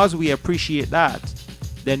 And as long as we appreciate that,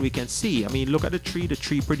 then we can see. I mean, look at the tree. The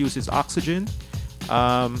tree produces oxygen.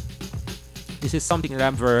 This is something that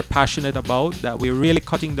I'm very passionate about, that we're really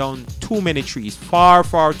cutting down too many trees, far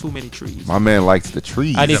too many trees. My man likes the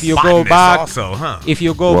trees. And if you go back, also,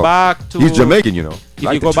 back to, he's Jamaican, you know.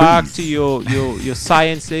 If you go back to your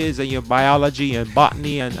sciences and your biology and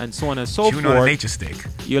botany and so on and so Chewing on a forth, nature stick.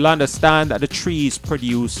 you'll understand that the trees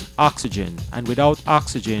produce oxygen, and without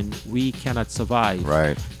oxygen, we cannot survive.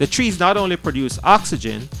 Right. The trees not only produce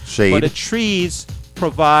oxygen, Shade. but the trees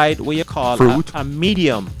provide what you call a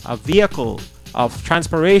medium, a vehicle of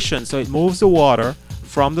transpiration. So it moves the water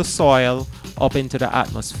from the soil up into the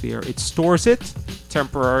atmosphere. It stores it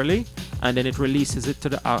temporarily, and then it releases it to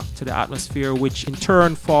the atmosphere, which in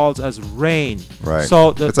turn falls as rain. Right.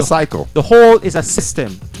 So it's a cycle. The whole is a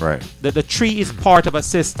system. Right. The tree is part of a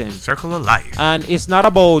system. Circle of life. And it's not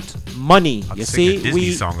about money. I'll you sing a see,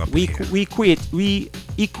 Disney song up we here.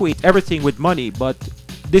 equate everything with money, but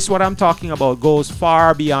this what I'm talking about goes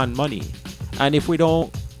far beyond money. And if we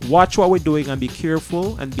don't watch what we're doing and be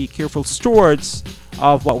careful stewards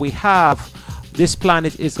of what we have, this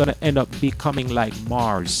planet is going to end up becoming like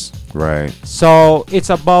Mars. Right. So it's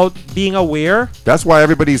about being aware. That's why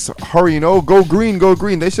everybody's hurrying. Oh, go green, go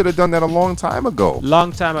green. They should have done that a long time ago.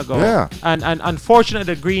 Yeah. And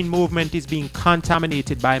unfortunately, the green movement is being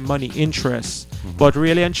contaminated by money interests. Mm-hmm. But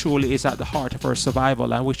really and truly, it's at the heart of our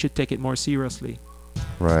survival, and we should take it more seriously.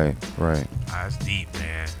 Right. That's deep,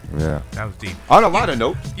 man. Yeah. That was deep. On a lighter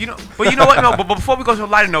note. You know what? No, but before we go to a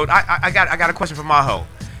lighter note, I got a question for Maho.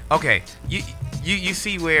 Okay, you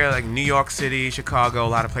see where like New York City, Chicago, a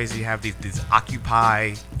lot of places you have these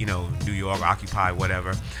Occupy, New York, Occupy,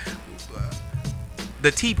 whatever.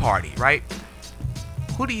 the Tea Party, right?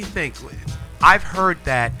 Who do you think? I've heard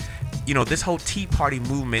that, this whole Tea Party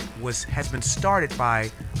movement has been started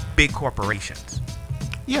by big corporations.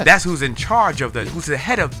 Yes. That's who's in charge who's the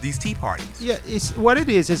head of these tea parties. Yeah, what it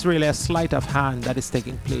is really a sleight of hand that is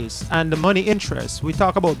taking place. And the money interests, we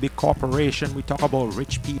talk about big corporation, we talk about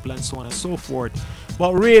rich people and so on and so forth.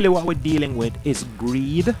 But really what we're dealing with is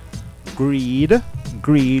greed,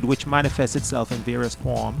 which manifests itself in various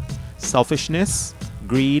forms. Selfishness,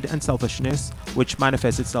 greed and selfishness, which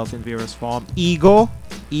manifests itself in various forms. Ego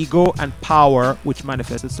and power, which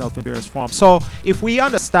manifests itself in various forms. So if we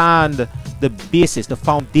understand the basis, the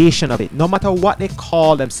foundation of it, no matter what they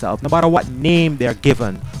call themselves, no matter what name they're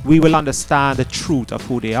given, we will understand the truth of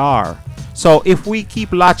who they are. So if we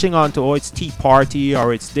keep latching on to, it's Tea Party,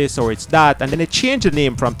 or it's this, or it's that, and then they change the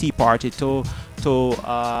name from Tea Party to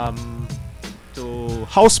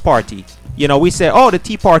House Party. We say, the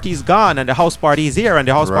Tea Party is gone and the House Party is here and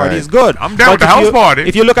the House Party is good. I'm down with the House Party.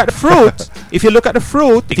 If you look at the fruit, if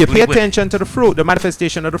you pay attention to the fruit, the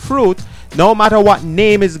manifestation of the fruit, no matter what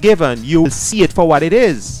name is given, you will see it for what it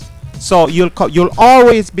is. So you'll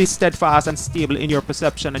always be steadfast and stable in your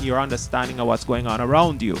perception and your understanding of what's going on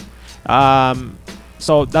around you.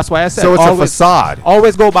 So that's why I said, so it's a facade.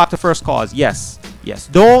 Always go back to first cause. Yes.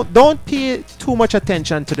 Don't pay too much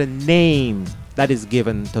attention to the name that is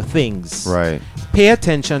given to things. Right. Pay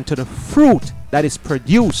attention to the fruit that is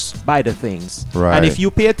produced by the things. Right. And if you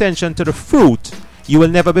pay attention to the fruit, you will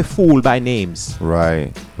never be fooled by names.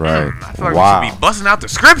 Right. I feel like we should be busting out the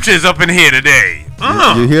scriptures up in here today.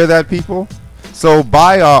 You hear that, people? So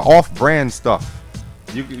buy off-brand stuff.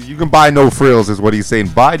 You can buy No Frills, is what he's saying.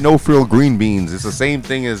 Buy No Frill green beans. It's the same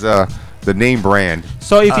thing as the name brand.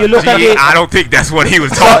 So if you look at it, I don't think that's what he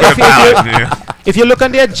was talking about. If you look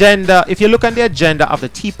on the agenda, of the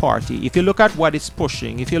Tea Party, if you look at what it's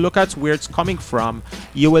pushing, if you look at where it's coming from,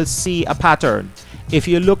 you will see a pattern. If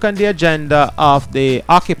you look on the agenda of the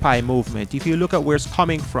Occupy movement, if you look at where it's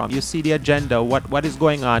coming from, you see the agenda, what is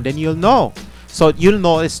going on, then you'll know. So you'll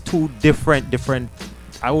know it's two different,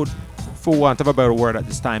 I would, for want of a better word at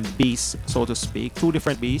this time, beasts, so to speak. Two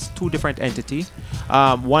different beasts, two different entities.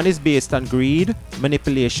 One is based on greed,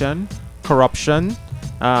 manipulation, corruption,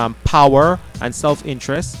 power, and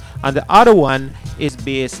self-interest, and the other one is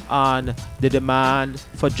based on the demand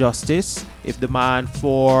for justice, demand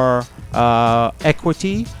for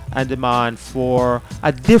equity, and demand for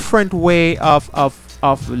a different way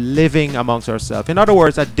of living amongst ourselves. In other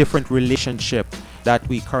words, a different relationship that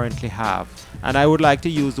we currently have. And I would like to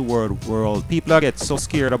use the word world. People get so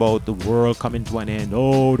scared about the world coming to an end.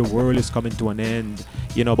 Oh, the world is coming to an end.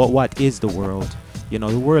 But what is the world?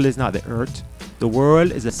 The world is not the earth. The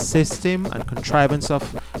world is a system and contrivance of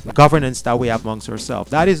governance that we have amongst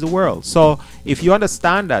ourselves. That is the world. So if you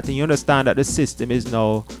understand that, and you understand that the system is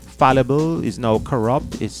now fallible, is now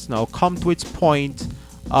corrupt, it's now come to its point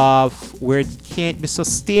of where it can't be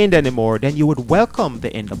sustained anymore, then you would welcome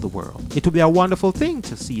the end of the world. It would be a wonderful thing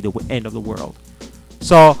to see the end of the world.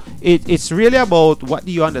 So it's really about what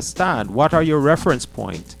do you understand? What are your reference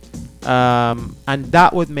points? And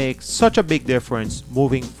that would make such a big difference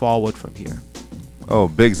moving forward from here. Oh,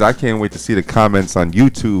 Biggs, I can't wait to see the comments on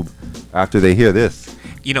YouTube after they hear this.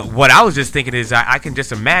 What I was just thinking is I can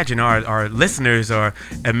just imagine our listeners are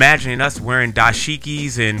imagining us wearing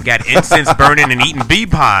dashikis and got incense burning and eating bee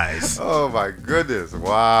pies. Oh, my goodness.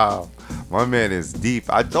 Wow. My man is deep.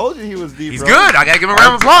 I told you he was deep, He's bro. good. I got to give him a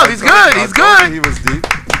round of applause. He's good. He's good. He was deep.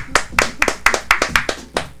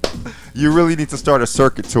 You really need to start a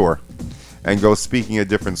circuit tour and go speaking at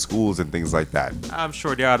different schools and things like that. I'm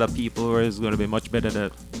sure there are other people who is going to be much better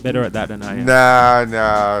at that than I am.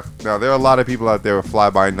 Nah. There are a lot of people out there who fly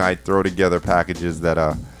by night, throw together packages that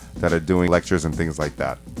are doing lectures and things like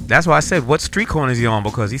that. That's why I said, what street corner is he on?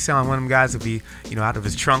 Because he's sounding one of them guys to be, out of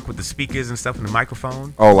his trunk with the speakers and stuff and the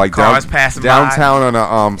microphone. Oh, like cars passing downtown by.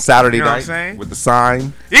 On a Saturday You know what I'm night saying? with the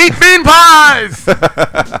sign. Eat bean pies!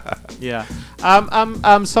 Yeah.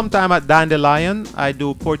 I'm sometime at Dandelion. I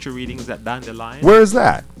do poetry readings at Dandelion. Where is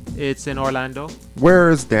that? It's in Orlando. Where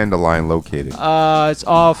is Dandelion located? It's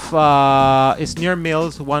off. It's near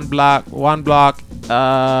Mills. One block.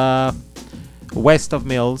 West of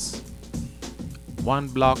Mills. One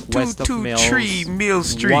block west of Mills. 223 Mill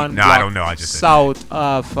Street. One No, I don't know. I just south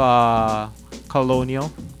of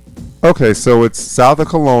Colonial. Okay, so it's south of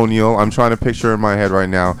Colonial. I'm trying to picture in my head right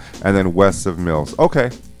now, and then west of Mills.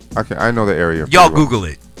 Okay, I know the area. Y'all pretty well. Google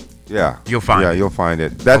it. Yeah, You'll find it. Yeah, you'll find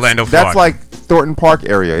it. That's Orlando, that's Florida. like Thornton Park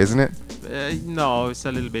area, isn't it? No, it's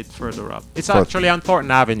a little bit further up. It's So- actually on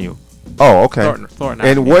Thornton Avenue. Oh, okay. Thornton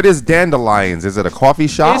And Avenue. what is Dandelions? Is it a coffee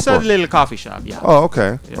shop? It's a or- little coffee shop, yeah. Oh,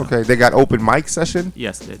 okay. Yeah. Okay. They got open mic session.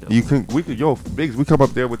 Yes, they do. Biggs, we come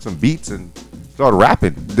up there with some beats and start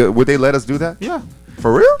rapping. Would they let us do that? Yeah,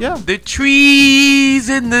 For real? yeah. The trees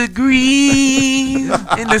and the green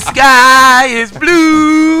and the sky is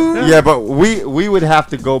blue. Yeah, but we would have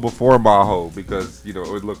to go before Maho because it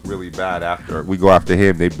would look really bad after we go after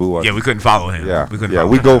him. They boo us. Yeah, we couldn't follow him. Yeah, we couldn't. yeah.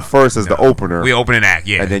 follow We him. go first as the opener, We open an act,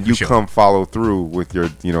 yeah, and then you for sure. come follow through with your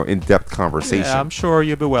in-depth conversation. Yeah, I'm sure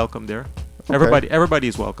you'll be welcome there.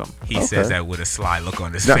 Everybody's welcome. He says that with a sly look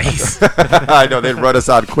on his No. face. I know they'd run us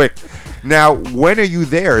out quick. Now, when are you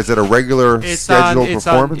there? Is it a regular scheduled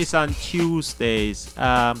performance? It's on Tuesdays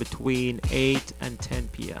between 8 and 10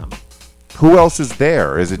 p.m. Who else is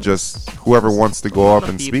there? Is it just whoever wants to go up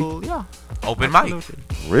and People, yeah. Open mic. Absolutely.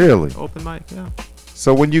 speak? Really? Open mic, yeah.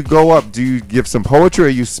 So when you go up, do you give some poetry or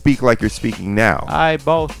you speak like you're speaking now? I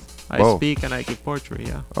both. I Both. speak and I give poetry,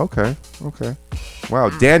 yeah. Okay. Wow,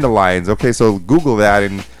 Dandelions. Okay, so Google that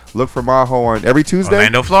and look for Maho on every Tuesday?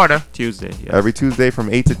 Orlando, Florida. Tuesday, yes. Every Tuesday from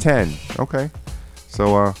 8 to 10. Okay.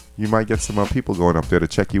 So you might get some people going up there to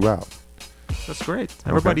check you out. That's great.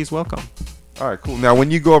 Everybody's welcome. All right, cool. Now, when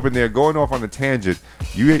you go up in there, going off on a tangent,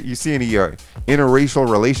 you see any interracial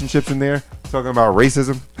relationships in there? Talking about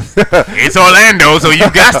racism? It's Orlando, so you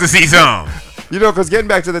got to see some. Because getting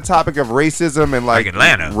back to the topic of racism and like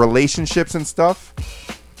Atlanta. relationships and stuff,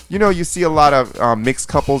 you see a lot of mixed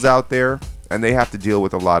couples out there, and they have to deal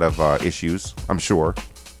with a lot of issues, I'm sure.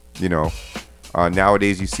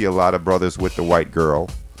 Nowadays you see a lot of brothers with the white girl.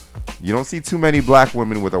 You don't see too many black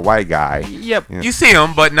women with a white guy. Yep. Yeah. You see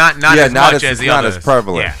them, but not Yeah, as not much as- as the not others. as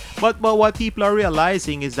prevalent. Yeah. But what people are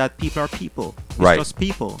realizing is that people are people. It's Right. just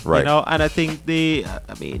people. Right. And I think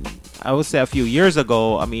I would say a few years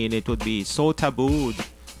ago, it would be so tabooed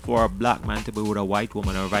for a black man to be with a white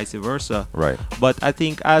woman or vice versa. Right. But I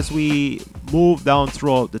think as we move down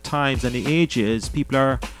throughout the times and the ages, people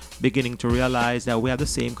are beginning to realize that we have the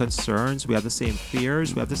same concerns, we have the same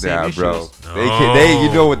fears, we have the same issues. bro. They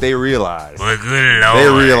you know what they realize. But good lord.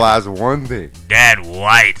 They realize one thing. that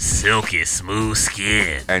white, silky, smooth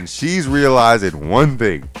skin. And she's realizing one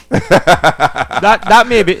thing. That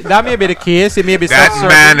may be the case. It may be That some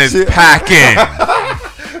man certain- is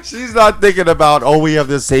packing. She's not thinking about, we have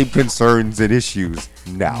the same concerns and issues.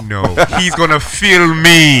 No. No, he's gonna feel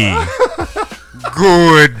me.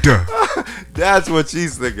 Good. That's what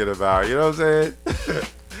she's thinking about. You know what I'm saying?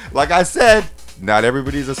 Like I said, not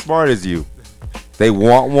everybody's as smart as you. They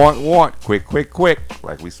want. Quick.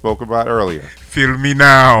 Like we spoke about earlier. Feel me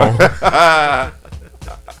now.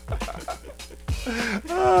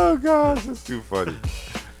 Oh, gosh. That's too funny.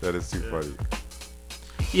 That is too funny.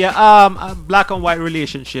 Yeah, a black and white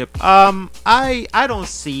relationship. I don't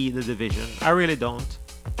see the division. I really don't.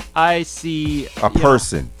 I see A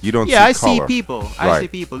person. You don't see I color. see people. I Right. see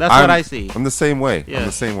people. That's what I see. I'm the same way. Yeah. I'm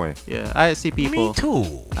the same way. Yeah, I see people. Me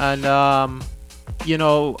too. And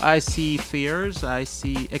I see fears. I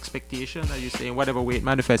see expectation, as you say, in whatever way it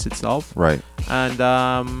manifests itself. Right. And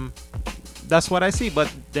that's what I see.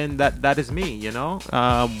 But then that is me.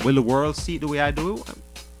 Will the world see it the way I do?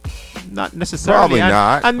 Not necessarily. Probably and,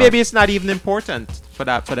 not, And maybe it's not even important for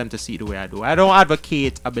them to see the way I do. I don't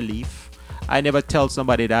advocate a belief. I never tell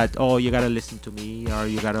somebody that, you gotta listen to me, or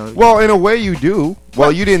you gotta. Well, in a way, you do.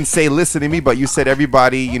 Well, you didn't say listen to me, but you said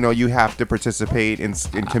everybody. You have to participate in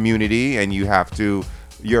community, and you have to.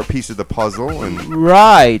 You're a piece of the puzzle, and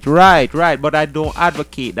Right. But I don't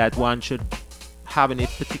advocate that one should have any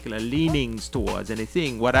particular leanings towards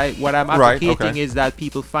anything. What I'm Right, advocating okay. is that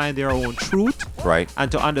people find their own truth, right.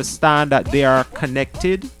 and to understand that they are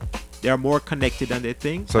connected. They are more connected than they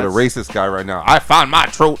think. So the That's- racist guy right now, I found my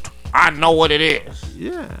truth. I know what it is.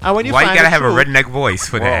 Yeah. And when you Why you find gotta the have a truth- redneck voice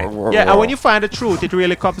for that? Yeah, and when you find the truth, it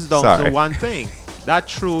really comes down Sorry. to one thing. That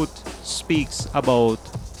truth speaks about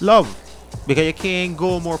love. Because you can't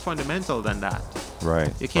go more fundamental than that.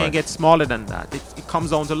 Right. You can't right. get smaller than that. It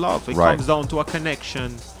comes down to love. It Right. comes down to a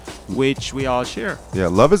connection which we all share. Yeah,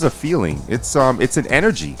 love is a feeling. It's an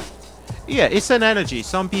energy. Yeah, it's an energy.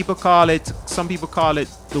 Some people call it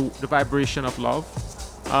the vibration of love.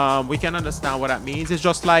 We can understand what that means. It's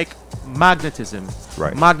just like magnetism.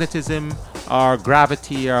 Right. Magnetism or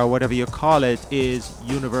gravity or whatever you call it is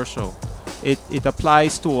universal. It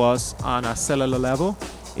applies to us on a cellular level.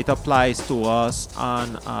 It applies to us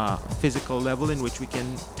on a physical level, in which we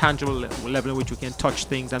can tangible level in which we can touch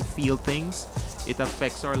things and feel things. It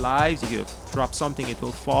affects our lives. If you drop something, it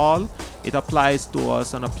will fall. It applies to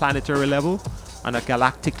us on a planetary level, on a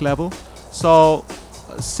galactic level. So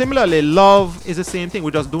similarly, love is the same thing.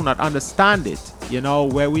 We just do not understand it.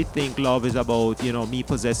 Where we think love is about, me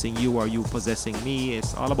possessing you or you possessing me.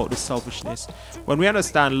 It's all about the selfishness. When we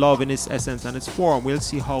understand love in its essence and its form, we'll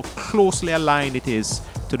see how closely aligned it is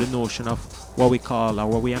to the notion of what we call or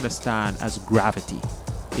what we understand as gravity.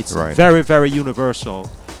 It's very, very universal.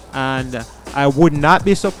 And I would not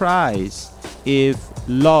be surprised if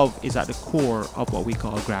love is at the core of what we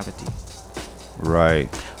call gravity. Right.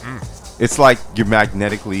 It's like you're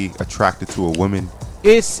magnetically attracted to a woman.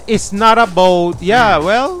 It's not about,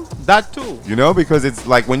 well, that too. Because it's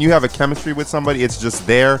like when you have a chemistry with somebody, it's just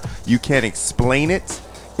there. You can't explain it.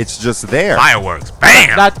 It's just there. Fireworks.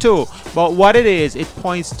 Bam! That too. But what it is, it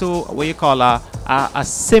points to what you call a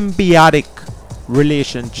symbiotic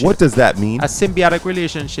relationship. What does that mean? A symbiotic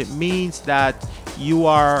relationship means that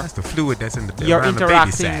that's the fluid that's in the you're around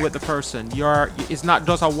interacting the baby sack. with the person. It's not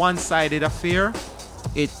just a one-sided affair.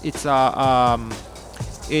 It's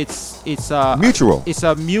mutual. It's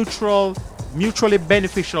a mutually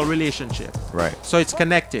beneficial relationship. Right. So it's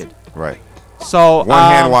connected. Right. So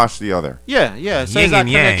one hand wash the other. Yeah. So Yin it's that and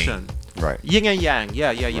yang. connection. Right. Yin and yang.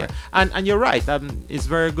 Yeah. Right. And you're right. It's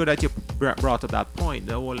very good that you brought up that point.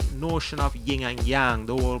 The whole notion of yin and yang,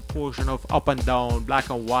 the whole portion of up and down, black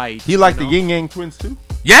and white. He liked the yin yang twins too?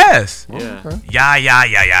 Yes. Yeah. Okay.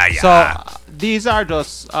 Yeah. So these are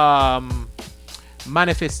just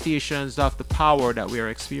manifestations of the power that we are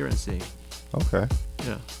experiencing. Okay.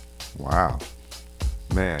 Yeah. Wow.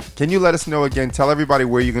 Man. Can you let us know again? Tell everybody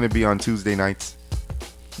where you're going to be on Tuesday nights.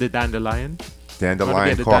 The Dandelion.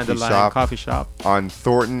 Dandelion Coffee Shop. On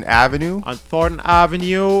Thornton Avenue. On Thornton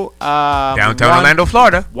Avenue. Downtown Orlando,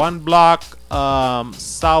 Florida. One block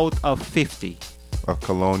south of 50. Of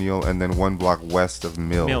Colonial, and then one block west of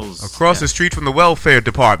Mills. Across the street from the welfare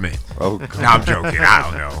department. Oh, God. No, I'm joking. I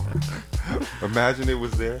don't know. Imagine it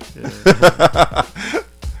was there. Yeah.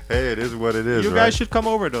 Hey, it is what it is. You guys should come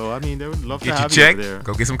over though. I mean, they would love to Get your have check. you over there.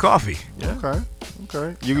 Go get some coffee. Yeah.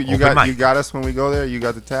 Okay. You got us when we go there. You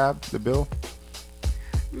got the tab, the bill.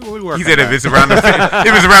 We'll work. He said if it's around the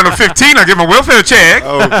 15, I'll give him a welfare check.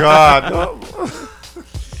 Oh God. No.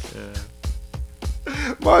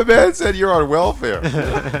 My man said you're on welfare.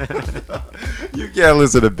 You can't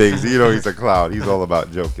listen to Biggs. He's a clown. He's all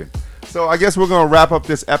about joking. So I guess we're going to wrap up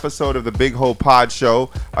this episode of the Big Hole Pod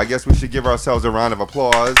Show. I guess we should give ourselves a round of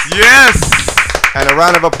applause. Yes. And a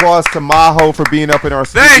round of applause to Maho for being up in our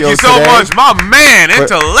studio Thank you so today, much, my man.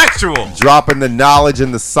 Intellectual. dropping the knowledge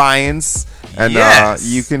and the science. And yes.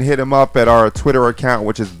 You can hit him up at our Twitter account,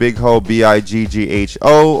 which is Big Ho, Biggho,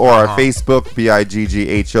 or our Facebook,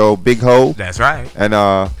 Biggho, Big Ho. That's right.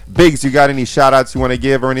 And Biggs, you got any shout outs you want to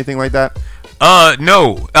give or anything like that?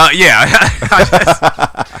 No.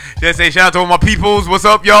 Yeah. Just say shout out to all my peoples. What's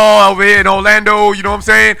up, y'all, over here in Orlando? You know what I'm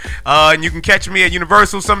saying? And you can catch me at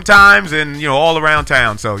Universal sometimes and, all around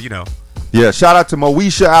town. So, Yeah, shout out to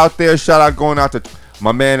Moesha out there. Shout out going out to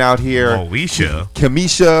my man out here.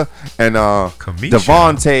 Kamisha and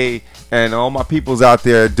Devontae and all my peoples out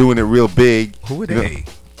there doing it real big. Who are they?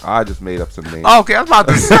 I just made up some names. Oh, okay, I was about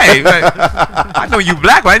to say. I know you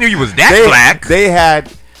black, but I knew you was black. They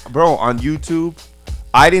had, bro, on YouTube.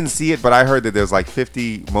 I didn't see it, but I heard that there's like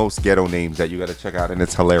 50 most ghetto names that you got to check out, and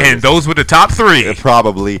it's hilarious. And those were the top 3. Yeah,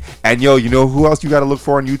 probably. And you know who else you got to look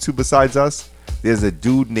for on YouTube besides us? There's a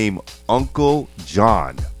dude named Uncle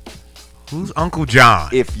John. Who's Uncle John?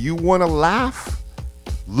 If you want to laugh,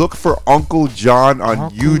 look for Uncle John on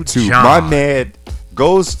YouTube. John. My man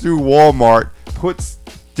goes through Walmart, puts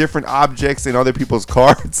different objects in other people's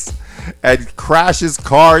carts, and crashes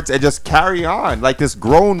carts and just carry on. Like this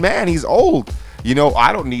grown man, he's old.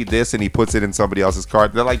 I don't need this, and he puts it in somebody else's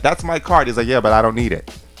cart. They're like, that's my cart. He's like, yeah, but I don't need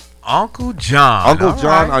it. Uncle John. Uncle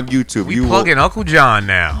John on YouTube. We plugging Uncle John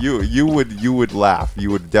now. You would laugh. You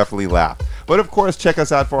would definitely laugh. But of course, check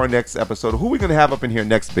us out for our next episode. Who are we gonna have up in here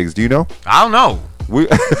next, Biggs? Do you know? I don't know. We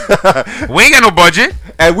ain't got no budget,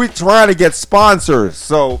 and we're trying to get sponsors.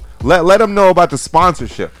 So let them know about the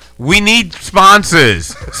sponsorship. We need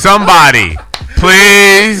sponsors. Somebody,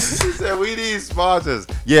 please. He said we need sponsors.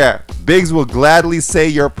 Yeah, Biggs will gladly say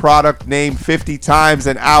your product name 50 times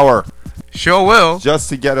an hour. Sure will. Just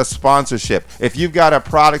to get a sponsorship. If you've got a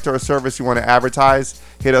product or a service you want to advertise,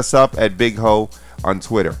 hit us up at Big Ho on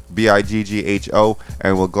Twitter, Biggho,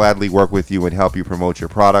 and we'll gladly work with you and help you promote your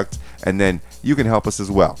product. And then you can help us as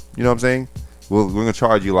well. You know what I'm saying? We're going to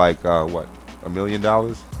charge you like, what, $1 million?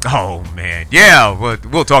 Oh, man. Yeah,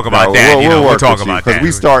 we'll talk about that. We'll talk about that. Because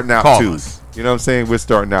we're starting out too. You know what I'm saying? We're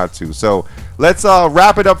starting out too. So let's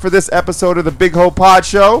wrap it up for this episode of the Big Ho Pod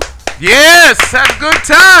Show. Yes, have a good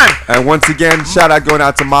time. And once again, shout out going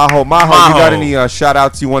out to Maho. Maho, you got any shout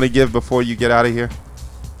outs you want to give before you get out of here?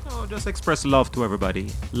 just express love to everybody.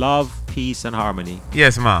 Love, peace, and harmony.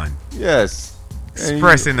 Yes, man. Yes.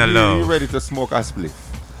 Expressing the love. You ready to smoke a spliff?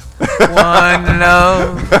 One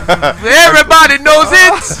love. Everybody knows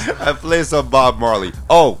it. I play some Bob Marley.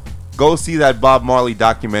 Oh, go see that Bob Marley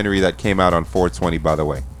documentary that came out on 420, by the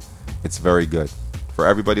way. It's very good. For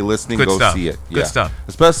everybody listening, Good go stuff. see it. Good stuff.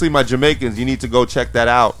 Especially my Jamaicans, you need to go check that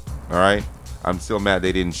out. All right? I'm still mad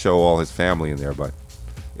they didn't show all his family in there, but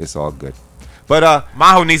it's all good. But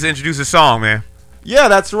Maho needs to introduce a song, man. yeah,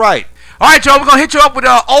 that's right. All right, y'all. We're gonna hit you up with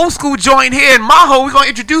an old school joint here, and Maho, we're gonna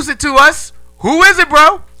introduce it to us. Who is it,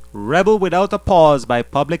 bro? Rebel Without a Pause by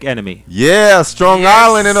Public Enemy. Yeah, Strong Yes,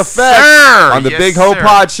 Island in effect sir. on the Yes, Big Ho sir.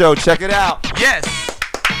 Pod Show. Check it out. Yes.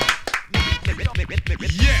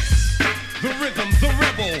 Yes, the rhythm, the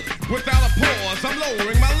rebel. Without a pause, I'm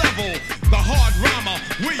lowering my level. The hard rhymer,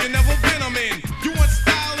 where you never been, I'm in. You want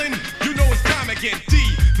styling? You know it's time again. D,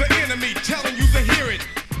 the enemy, telling you to hear it.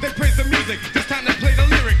 They praise the music, this time they play the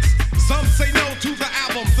lyrics. Some say no to the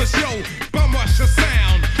album, the show. Bum rush the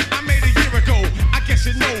sound. I made a year ago. I guess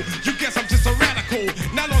you know. You guess I'm just a radical.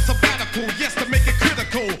 Not on sabbatical. Yes, to make it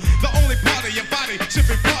critical. The only part of your body should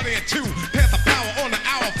be partying too. Pass the power on the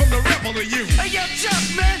hour from the rebel to you. Hey, yo, Chuck,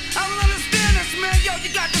 man, I don't understand this, man. Yo, you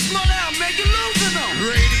got to slow down, man. You're losing them.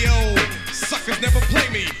 Radio suckers never play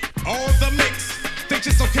me. On the mix, they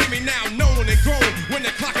just okay me now. Known and grown when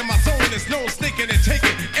they're clocking my zone. It's no sneaking and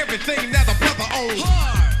taking everything that the brother owns.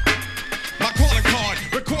 My calling card,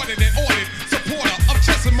 recorded and ordered. Supporter of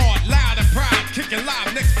Chess and Mart, loud and proud, kicking live.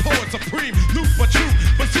 Next poet supreme, loop but true,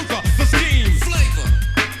 bazooka, the scheme. Flavor.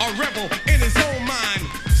 A rebel in his own mind.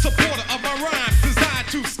 Supporter of my rhymes, designed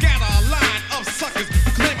to scatter a line of suckers who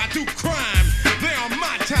claim I do crime. They on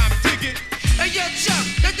my time, dig it. Hey, yo, Chuck,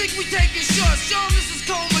 they think we taking shots. Show 'em this is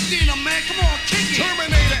Cole Medina, man. Come on, kick it.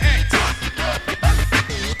 Terminator X.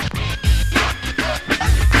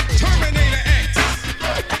 Terminator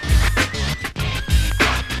X.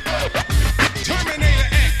 Terminator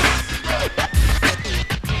X.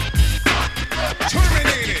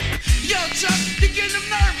 Terminated. Yo, Chuck, they getting them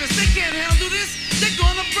nervous. They can't handle this. They're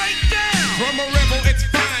gonna break down. From a rebel, it's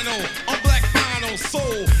final. On black vinyl,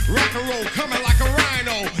 soul, rock and roll, coming like a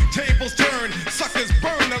rhino. Tables turn, suckers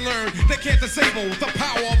burn to learn. They can't disable the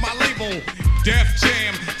power of my label. Def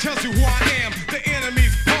Jam tells you who I am. The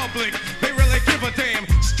enemy's public. They really give a damn.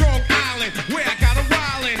 Strong Island, where I got a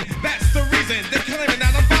wildin'. That's the reason they're claiming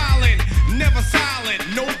that I'm violent. Never silent,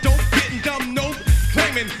 no dope, getting dumb, nope.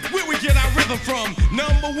 Claiming where we get our rhythm from.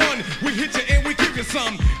 Number one, we hit you and we give you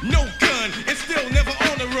some. No gun, it's still never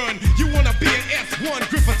on the run. You wanna be an S1,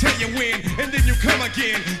 Gripper tell you when, and then you come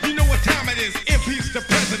again. You know what time it is, impeach the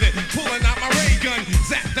president. Pulling out my ray gun,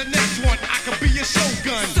 zap the next one, I could be your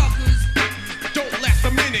shogun. Suckers, Don't last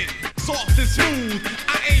a minute, soft and smooth,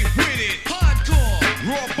 I ain't with it. hardcore.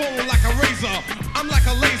 Raw bone like a razor, I'm like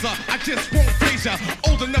a laser, I just won't phase ya.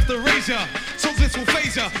 Old enough to raise ya, so this will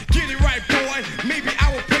phase ya. Get it right, boy, maybe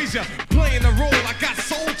I will praise ya. Playing the role I got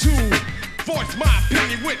soul to. Voice my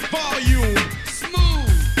opinion with volume. Smooth.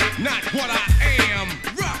 Not what I am.